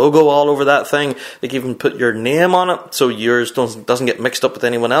band logo all over that thing. They can even put your name on it so yours doesn't get mixed up with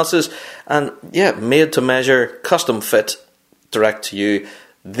anyone else's. And made to measure, custom fit, direct to you.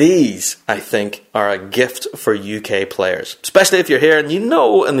 These, I think, are a gift for UK players. Especially if you're here and in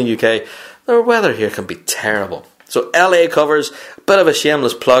the UK, the weather here can be terrible. So LA Covers, bit of a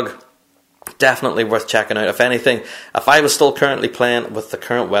shameless plug. Definitely worth checking out. If anything, if I was still currently playing with the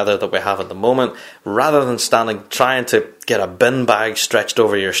current weather that we have at the moment, rather than trying to get a bin bag stretched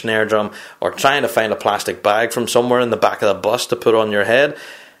over your snare drum, or trying to find a plastic bag from somewhere in the back of the bus to put on your head,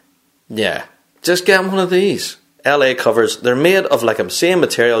 yeah, just get one of these. LA Covers. They're made of like the same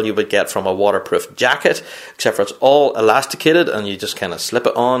material you would get from a waterproof jacket, except for it's all elasticated and you just kind of slip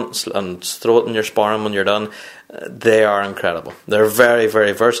it on and throw it in your sporran when you're done. They are incredible. They're very,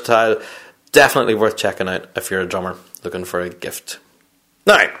 very versatile. Definitely worth checking out if you're a drummer looking for a gift.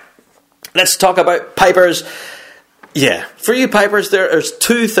 Now, let's talk about pipers. Yeah, for you pipers, there's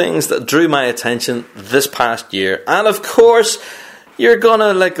two things that drew my attention this past year. And of course, you're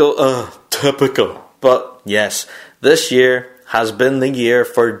gonna go, typical. But yes, this year has been the year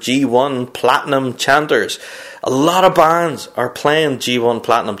for G1 Platinum Chanters. A lot of bands are playing G1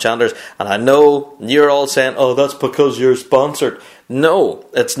 Platinum Chanters, and I know you're all saying, oh, that's because you're sponsored. No,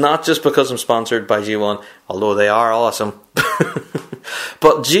 it's not just because I'm sponsored by G1, although they are awesome.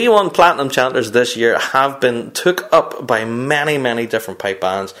 But G1 Platinum Chanters this year have been took up by many, many different pipe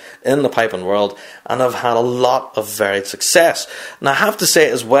bands in the piping world, and have had a lot of varied success. And I have to say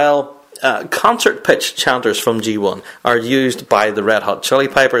as well, concert pitch chanters from G1 are used by the Red Hot Chili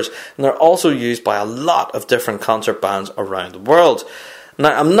Peppers, and they're also used by a lot of different concert bands around the world.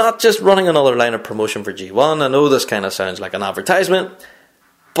 Now, I'm not just running another line of promotion for G1. I know this kind of sounds like an advertisement,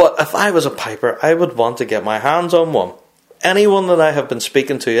 but if I was a piper, I would want to get my hands on one. Anyone that I have been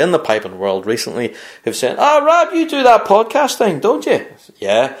speaking to in the piping world recently who've said, oh, Rob, you do that podcast thing, don't you?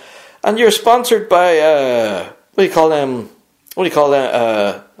 Yeah. And you're sponsored by, what do you call them?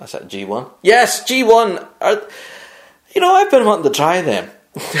 What's that, G1? Yes, G1. I've been wanting to try them.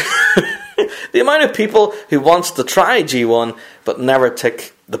 The amount of people who wants to try G1 but never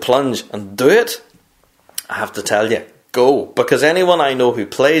take the plunge and do it, I have to tell you, go. Because anyone I know who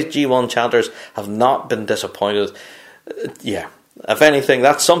plays G1 chanters have not been disappointed. Yeah, if anything,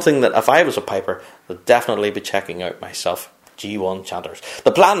 that's something that if I was a piper, would definitely be checking out myself. G1 chanters.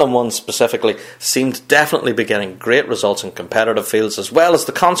 The platinum ones specifically seem to definitely be getting great results in competitive fields, as well as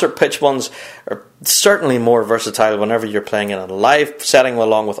the concert pitch ones are certainly more versatile whenever you're playing in a live setting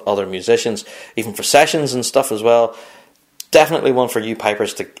along with other musicians, even for sessions and stuff as well. Definitely one for you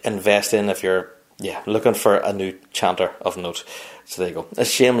pipers to invest in if you're looking for a new chanter of note. So there you go, a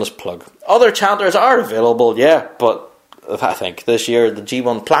shameless plug. Other chanters are available, but I think this year the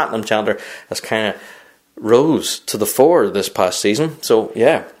G1 Platinum chanter has kind of rose to the fore this past season. So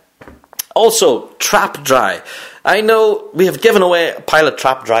yeah. Also, Trap Dry. I know we have given away a pile of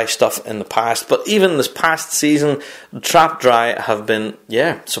Trap Dry stuff in the past, but even this past season, Trap Dry have been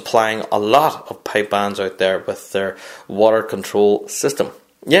supplying a lot of pipe bands out there with their water control system.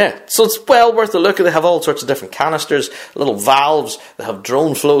 Yeah, so it's well worth a look. They have all sorts of different canisters, little valves, they have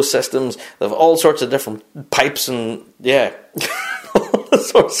drone flow systems, they have all sorts of different pipes and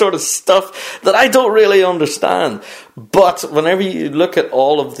sort of stuff that I don't really understand. But whenever you look at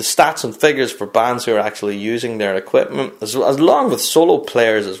all of the stats and figures for bands who are actually using their equipment, along with solo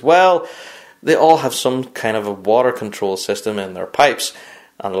players as well, they all have some kind of a water control system in their pipes.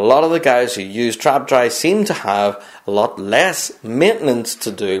 And a lot of the guys who use Trap Dry seem to have a lot less maintenance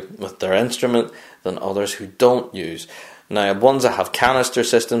to do with their instrument than others who don't use. Now, ones that have canister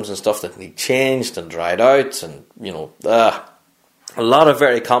systems and stuff that need changed and dried out and, a lot of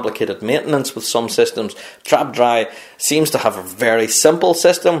very complicated maintenance with some systems. Trap Dry seems to have a very simple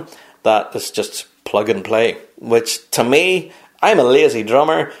system that is just plug and play, which to me, I'm a lazy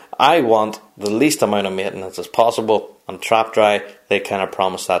drummer. I want the least amount of maintenance as possible, and Trap Dry, they kind of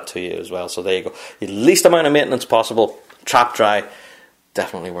promise that to you as well. So there you go. The least amount of maintenance possible, Trap Dry,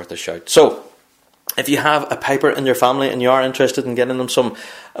 definitely worth a shout. So, if you have a piper in your family and you are interested in getting them some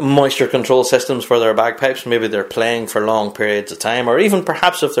moisture control systems for their bagpipes, maybe they're playing for long periods of time, or even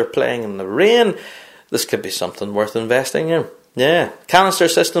perhaps if they're playing in the rain, this could be something worth investing in. Yeah, canister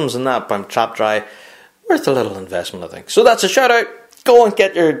systems and that by Trap Dry, worth a little investment, I think. So that's a shout out. Go and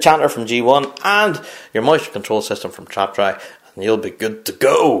get your chanter from G1 and your moisture control system from Trap Dry, and you'll be good to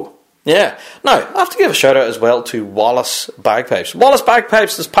go. Yeah. Now, I have to give a shout out as well to Wallace Bagpipes. Wallace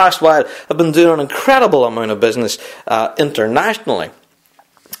Bagpipes this past while have been doing an incredible amount of business internationally.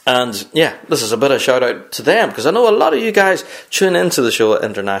 And yeah, this is a bit of a shout out to them, because I know a lot of you guys tune into the show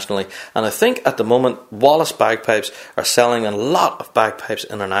internationally, and I think at the moment Wallace Bagpipes are selling a lot of bagpipes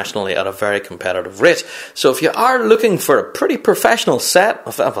internationally at a very competitive rate. So if you are looking for a pretty professional set,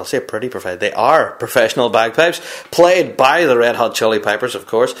 I'll say pretty professional, they are professional bagpipes, played by the Red Hot Chili Peppers, of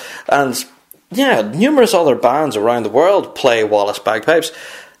course, and yeah, numerous other bands around the world play Wallace Bagpipes.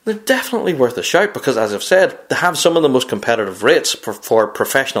 they're definitely worth a shout because, as I've said, they have some of the most competitive rates for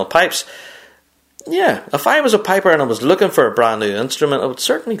professional pipes. Yeah, if I was a piper and I was looking for a brand new instrument, I would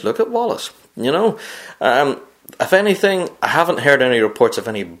certainly look at Wallace. If anything, I haven't heard any reports of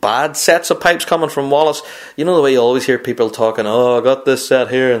any bad sets of pipes coming from Wallace. You know the way you always hear people talking, I got this set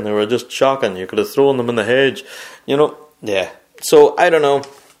here and they were just shocking. You could have thrown them in the hedge. Yeah. So, I don't know.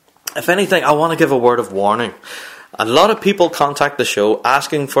 If anything, I want to give a word of warning. A lot of people contact the show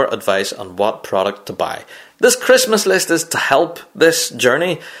asking for advice on what product to buy. This Christmas list is to help this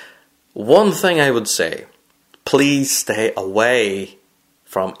journey. One thing I would say, please stay away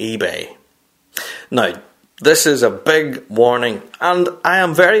from eBay. Now, this is a big warning, and I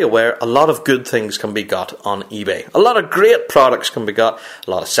am very aware a lot of good things can be got on eBay. A lot of great products can be got,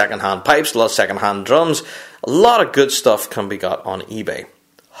 a lot of second-hand pipes, a lot of second-hand drums, a lot of good stuff can be got on eBay.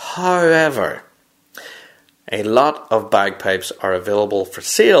 However, a lot of bagpipes are available for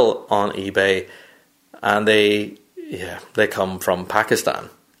sale on eBay, and they come from Pakistan.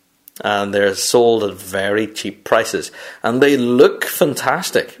 And they're sold at very cheap prices. And they look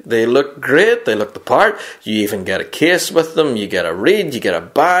fantastic. They look great. They look the part. You even get a case with them. You get a reed. You get a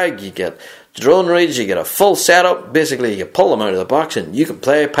bag. You get drone reeds. You get a full setup. Basically, you pull them out of the box and you can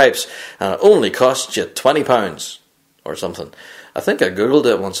play pipes. And it only costs you £20 or something. I think I googled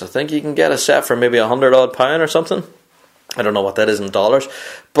it once. I think you can get a set for maybe £100 odd or something. I don't know what that is in dollars.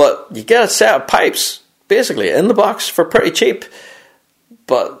 But you get a set of pipes, basically, in the box for pretty cheap.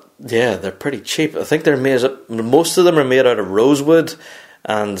 But yeah, they're pretty cheap. I think most of them are made out of rosewood,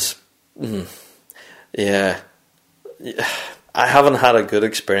 and I haven't had a good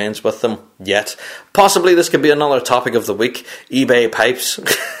experience with them yet. Possibly this could be another topic of the week, eBay pipes.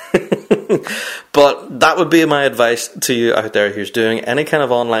 But that would be my advice to you out there who's doing any kind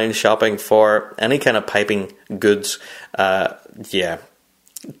of online shopping for any kind of piping goods.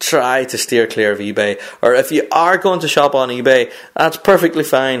 Try to steer clear of eBay, or if you are going to shop on eBay, that's perfectly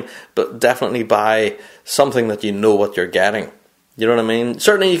fine, but definitely buy something that you know what you're getting. You know what I mean?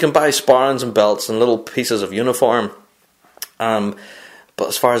 Certainly you can buy sparings and belts and little pieces of uniform, but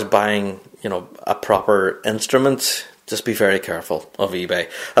as far as buying, a proper instrument, just be very careful of eBay.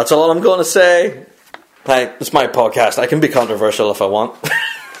 That's all I'm going to say. It's my podcast. I can be controversial if I want.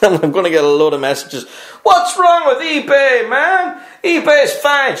 I'm going to get a load of messages. What's wrong with eBay, man? eBay's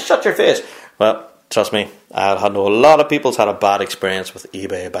fine. Shut your face. Well, trust me, I know a lot of people's had a bad experience with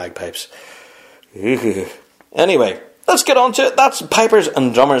eBay bagpipes. Anyway, let's get on to it. That's pipers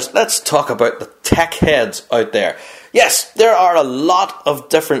and drummers. Let's talk about the tech heads out there. Yes, there are a lot of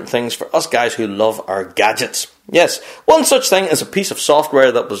different things for us guys who love our gadgets. Yes, one such thing is a piece of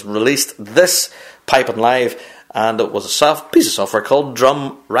software that was released this Piping Live, and it was a piece of software called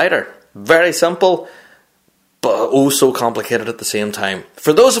Drum Writer. Very simple, but oh so complicated at the same time.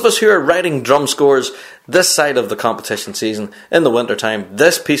 For those of us who are writing drum scores this side of the competition season in the winter time,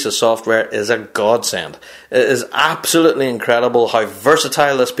 this piece of software is a godsend. It is absolutely incredible how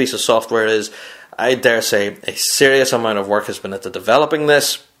versatile this piece of software is. I dare say a serious amount of work has been into developing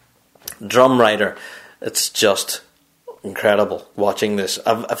this. Drum Writer, it's just incredible watching this.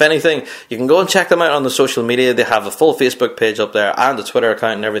 If anything, you can go and check them out on the social media. They have a full Facebook page up there and a Twitter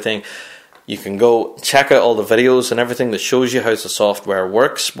account and everything. You can go check out all the videos and everything that shows you how the software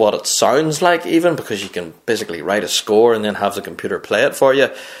works, what it sounds like even, because you can basically write a score and then have the computer play it for you.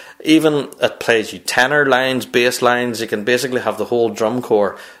 Even it plays you tenor lines, bass lines. You can basically have the whole drum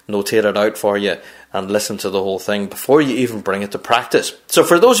corps notated out for you and listen to the whole thing before you even bring it to practice. So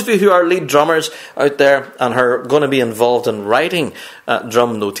for those of you who are lead drummers out there and are going to be involved in writing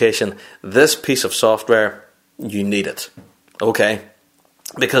drum notation, this piece of software, you need it. Okay?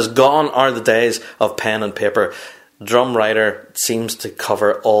 Because gone are the days of pen and paper. Drum Writer seems to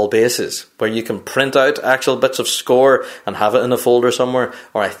cover all bases, where you can print out actual bits of score and have it in a folder somewhere,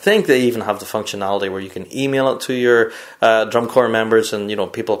 or I think they even have the functionality where you can email it to your drum corps members, and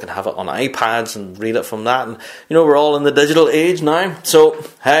people can have it on iPads and read it from that. And we're all in the digital age now, so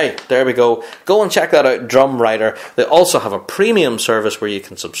hey, there we go. Go and check that out, Drum Writer. They also have a premium service where you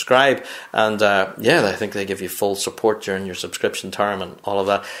can subscribe, and I think they give you full support during your subscription term and all of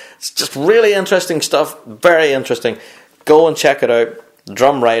that. It's just really interesting stuff, very interesting. Go and check it out.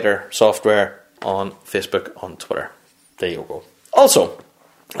 Drum Writer software on Facebook, on Twitter. There you go. Also,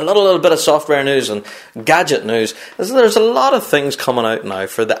 a little bit of software news and gadget news is there's a lot of things coming out now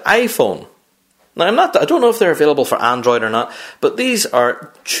for the iPhone. Now, I don't know if they're available for Android or not, but these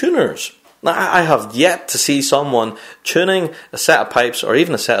are tuners. Now, I have yet to see someone tuning a set of pipes, or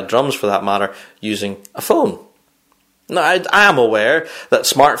even a set of drums for that matter, using a phone. Now, I am aware that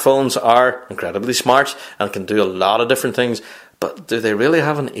smartphones are incredibly smart and can do a lot of different things, But do they really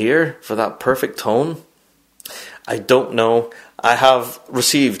have an ear for that perfect tone? I don't know. I have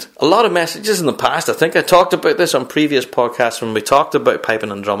received a lot of messages in the past. I think I talked about this on previous podcasts when we talked about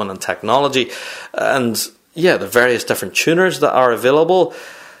piping and drumming and technology. And yeah, the various different tuners that are available.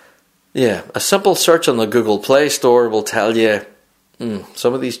 Yeah, a simple search on the Google Play Store will tell you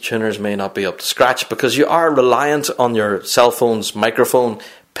some of these tuners may not be up to scratch, because you are reliant on your cell phone's microphone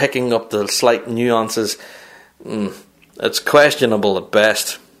picking up the slight nuances. It's questionable at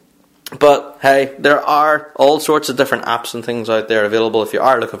best. But hey, there are all sorts of different apps and things out there available if you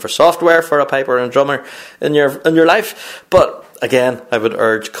are looking for software for a piper and drummer in your life. But again, I would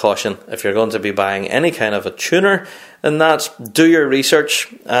urge caution if you're going to be buying any kind of a tuner, and that's do your research.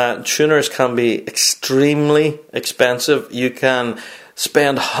 Tuners can be extremely expensive. You can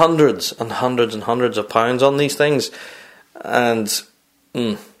spend hundreds and hundreds and hundreds of pounds on these things, and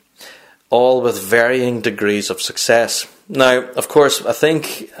all with varying degrees of success. Now, of course, I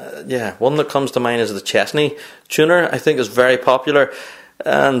think, one that comes to mind is the Chesney tuner. I think is very popular.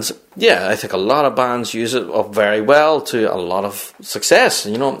 And yeah, I think a lot of bands use it very well to a lot of success.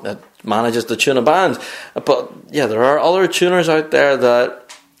 You know, it manages to tune a band. But yeah, there are other tuners out there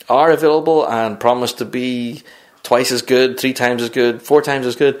that are available and promise to be twice as good, 3 times as good, 4 times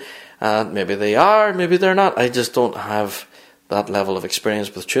as good. Maybe they are, maybe they're not. I just don't have that level of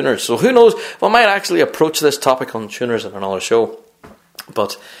experience with tuners. So who knows, we might actually approach this topic on tuners in another show.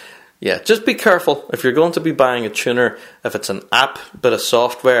 But yeah, just be careful if you're going to be buying a tuner, if it's an app, bit of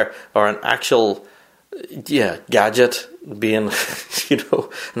software, or an actual gadget being,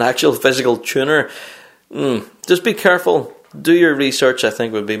 an actual physical tuner. Just be careful. Do your research, I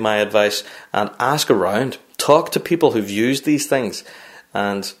think would be my advice, and ask around. Talk to people who've used these things,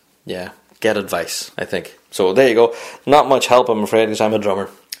 and get advice, I think. So there you go. Not much help, I'm afraid, because I'm a drummer.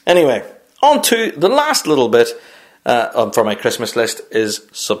 Anyway, on to the last little bit for my Christmas list is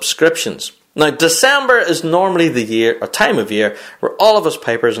subscriptions. Now, December is normally the time of year where all of us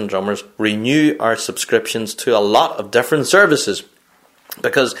pipers and drummers renew our subscriptions to a lot of different services.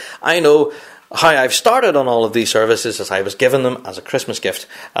 Because I know how I've started on all of these services as I was given them as a Christmas gift.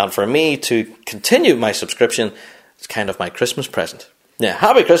 And for me to continue my subscription, it's kind of my Christmas present. Yeah,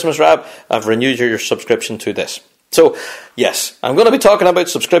 happy Christmas, Rab. I've renewed your subscription to this. So, yes, I'm going to be talking about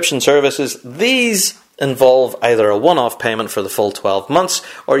subscription services. These involve either a one-off payment for the full 12 months,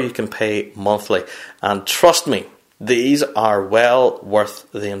 or you can pay monthly. And trust me, these are well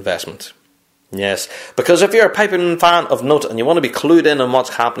worth the investment. Yes, because if you're a piping fan of note and you want to be clued in on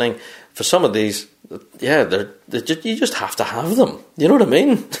what's happening, for some of these, you just have to have them. You know what I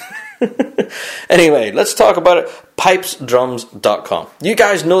mean? Anyway, let's talk about it. Pipesdrums.com. You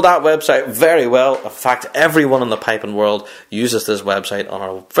guys know that website very well. In fact, everyone in the piping world uses this website on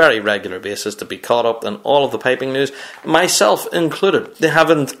a very regular basis to be caught up in all of the piping news, myself included. They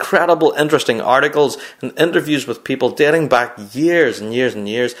have incredible, interesting articles and interviews with people dating back years and years and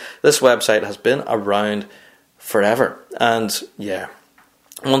years. This website has been around forever. And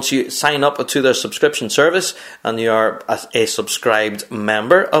once you sign up to their subscription service and you are a subscribed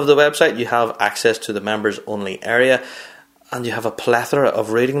member of the website, you have access to the members only area, and you have a plethora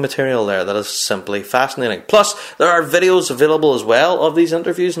of reading material there that is simply fascinating. Plus, there are videos available as well of these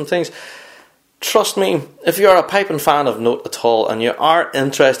interviews and things. Trust me, if you're a piping fan of note at all and you are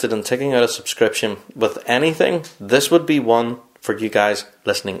interested in taking out a subscription with anything, this would be one for you guys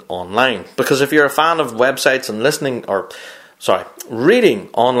listening online. Because if you're a fan of websites and reading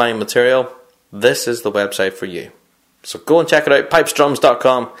online material, this is the website for you. So go and check it out,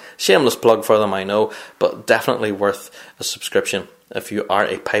 pipesdrums.com. Shameless plug for them, I know, but definitely worth a subscription if you are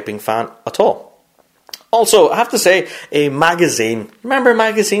a piping fan at all. Also, I have to say, a magazine. Remember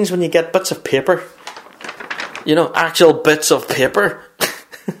magazines when you get bits of paper? Actual bits of paper?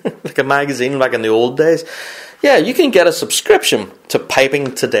 Like a magazine back in the old days. Yeah, you can get a subscription to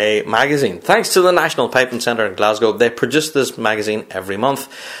Piping Today magazine. Thanks to the National Piping Centre in Glasgow, they produce this magazine every month.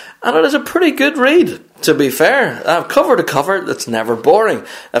 And it is a pretty good read, to be fair. Cover to cover, it's never boring.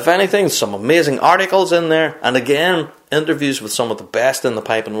 If anything, some amazing articles in there. And again, interviews with some of the best in the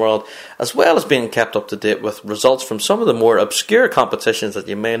piping world, as well as being kept up to date with results from some of the more obscure competitions that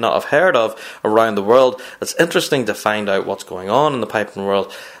you may not have heard of around the world. It's interesting to find out what's going on in the piping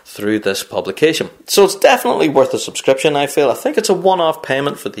world through this publication. So it's definitely worth a subscription, I feel. I think it's a one-off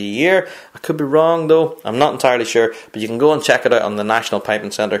payment for the year. I could be wrong though, I'm not entirely sure, but you can go and check it out on the National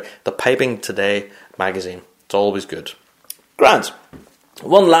Piping Centre, the Piping Today magazine. It's always good. Grand.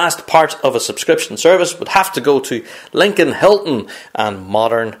 One last part of a subscription service would have to go to Lincoln Hilton and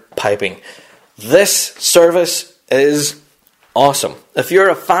Modern Piping. This service is awesome. If you're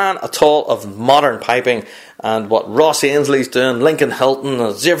a fan at all of modern piping and what Ross Ainsley's doing, Lincoln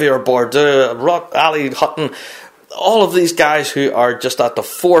Hilton, Xavier Bourdou, Ali Hutton, all of these guys who are just at the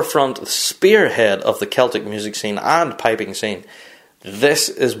forefront, the spearhead of the Celtic music scene and piping scene, this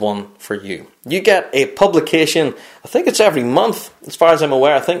is one for you. You get a publication, I think it's every month, as far as I'm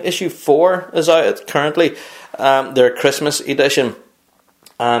aware. I think issue 4 is out currently, their Christmas edition.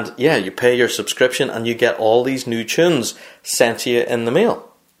 And yeah, you pay your subscription and you get all these new tunes sent to you in the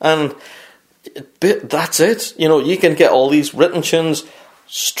mail. And that's it. You know, you can get all these written tunes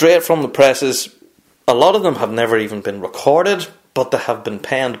straight from the presses. A lot of them have never even been recorded, but they have been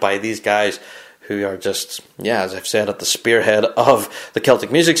penned by these guys who are just, as I've said, at the spearhead of the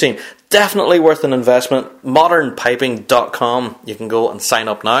Celtic music scene. Definitely worth an investment. Modernpiping.com. You can go and sign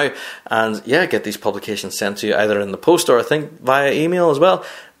up now and, get these publications sent to you either in the post or I think via email as well.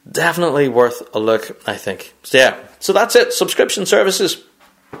 Definitely worth a look, I think. So that's it. Subscription services.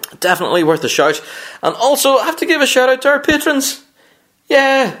 Definitely worth a shout. And also, I have to give a shout out to our patrons.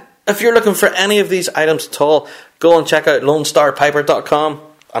 If you're looking for any of these items at all, go and check out LoneStarPiper.com.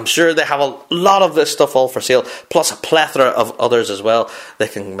 I'm sure they have a lot of this stuff all for sale, plus a plethora of others as well. They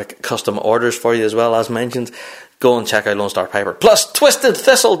can make custom orders for you as well, as mentioned. Go and check out Lone Star Piper. Plus,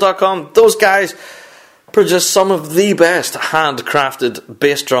 TwistedThistle.com. Those guys produce some of the best handcrafted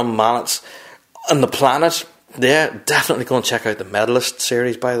bass drum mallets on the planet. Definitely go and check out the Medalist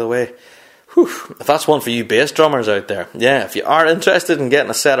series, by the way. If that's one for you bass drummers out there. If you are interested in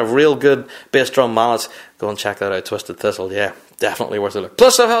getting a set of real good bass drum mallets, go and check that out, Twisted Thistle. Definitely worth a look.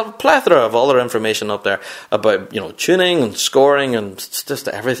 Plus, I have a plethora of other information up there about, tuning and scoring and just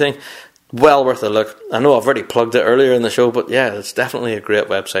everything. Well worth a look. I know I've already plugged it earlier in the show, but it's definitely a great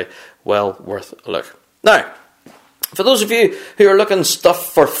website. Well worth a look. Now, for those of you who are looking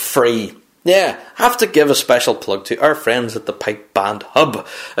stuff for free, have to give a special plug to our friends at the Pipe Band Hub.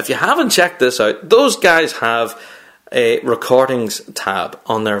 If you haven't checked this out, those guys have a recordings tab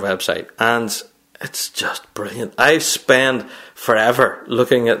on their website, and it's just brilliant. I spend forever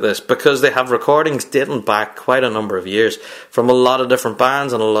looking at this because they have recordings dating back quite a number of years from a lot of different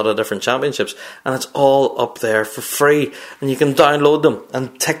bands and a lot of different championships, and it's all up there for free, and you can download them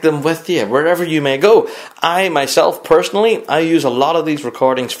and take them with you wherever you may go. I myself personally, I use a lot of these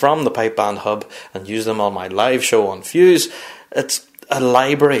recordings from the Pipe Band Hub and use them on my live show on Fuse. It's a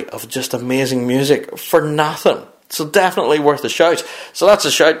library of just amazing music for nothing. So definitely worth a shout. So that's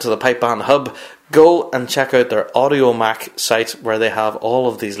a shout to the Pipe Band Hub. Go and check out their AudioMac site where they have all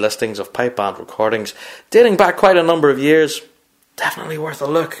of these listings of pipe band recordings dating back quite a number of years. Definitely worth a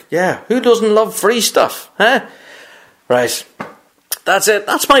look. Who doesn't love free stuff, huh? Right, that's it.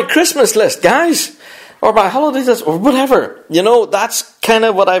 That's my Christmas list, guys. Or my holiday list, or whatever. That's kind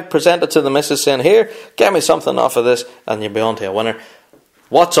of what I've presented to the missus saying, here, get me something off of this, and you'll be on to a winner.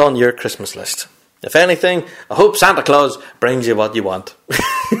 What's on your Christmas list? If anything, I hope Santa Claus brings you what you want.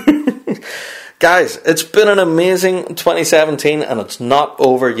 Guys, it's been an amazing 2017 and it's not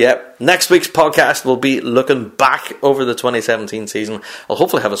over yet. Next week's podcast will be looking back over the 2017 season. I'll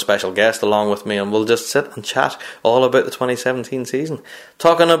hopefully have a special guest along with me and we'll just sit and chat all about the 2017 season.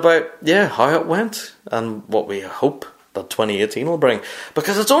 Talking about, how it went and what we hope that 2018 will bring.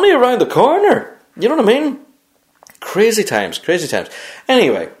 Because it's only around the corner. You know what I mean? Crazy times, crazy times.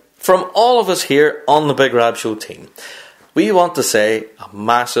 Anyway, from all of us here on the Big Rab Show team, we want to say a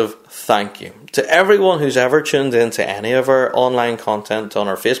massive thank you to everyone who's ever tuned into any of our online content on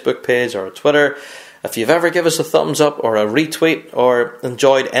our Facebook page or Twitter. If you've ever given us a thumbs up or a retweet or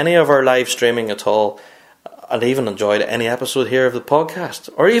enjoyed any of our live streaming at all, and even enjoyed any episode here of the podcast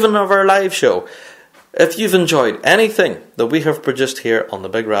or even of our live show, if you've enjoyed anything that we have produced here on the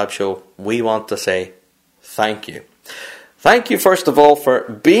Big Rab Show, we want to say thank you. Thank you, first of all, for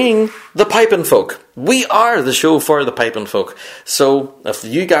being the Piping Folk. We are the show for the Piping Folk. So, if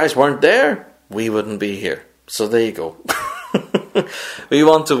you guys weren't there, we wouldn't be here. So, there you go. We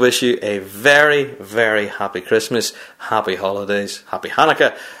want to wish you a very, very happy Christmas, happy holidays, happy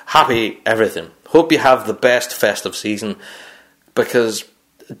Hanukkah, happy everything. Hope you have the best festive season. Because,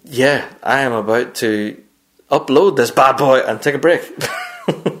 I am about to upload this bad boy and take a break.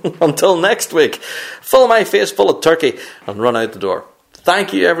 Until next week, fill my face full of turkey and run out the door.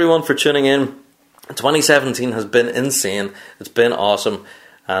 Thank you everyone for tuning in. 2017 has been insane. It's been awesome.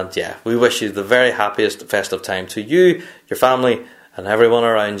 And we wish you the very happiest festive time to you, your family and everyone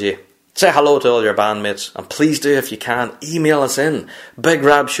around you. Say hello to all your bandmates. And please do, if you can, email us in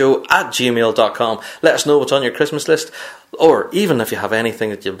bigrabshow@gmail.com. Let us know what's on your Christmas list. Or even if you have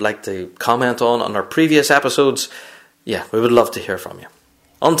anything that you'd like to comment on our previous episodes. We would love to hear from you.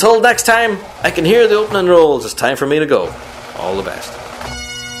 Until next time, I can hear the opening rolls. It's time for me to go. All the best.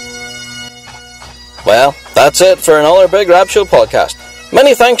 Well, that's it for another Big Rab Show podcast.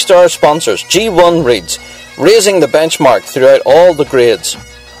 Many thanks to our sponsors, G1 Reeds, raising the benchmark throughout all the grades.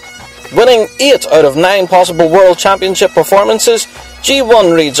 Winning 8 out of 9 possible World Championship performances,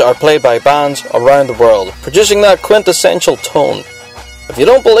 G1 Reeds are played by bands around the world, producing that quintessential tone. If you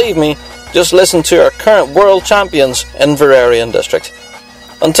don't believe me, just listen to our current World Champions in Verarian District.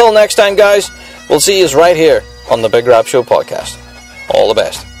 Until next time, guys, we'll see you right here on the Big Rab Show podcast. All the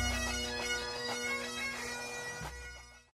best.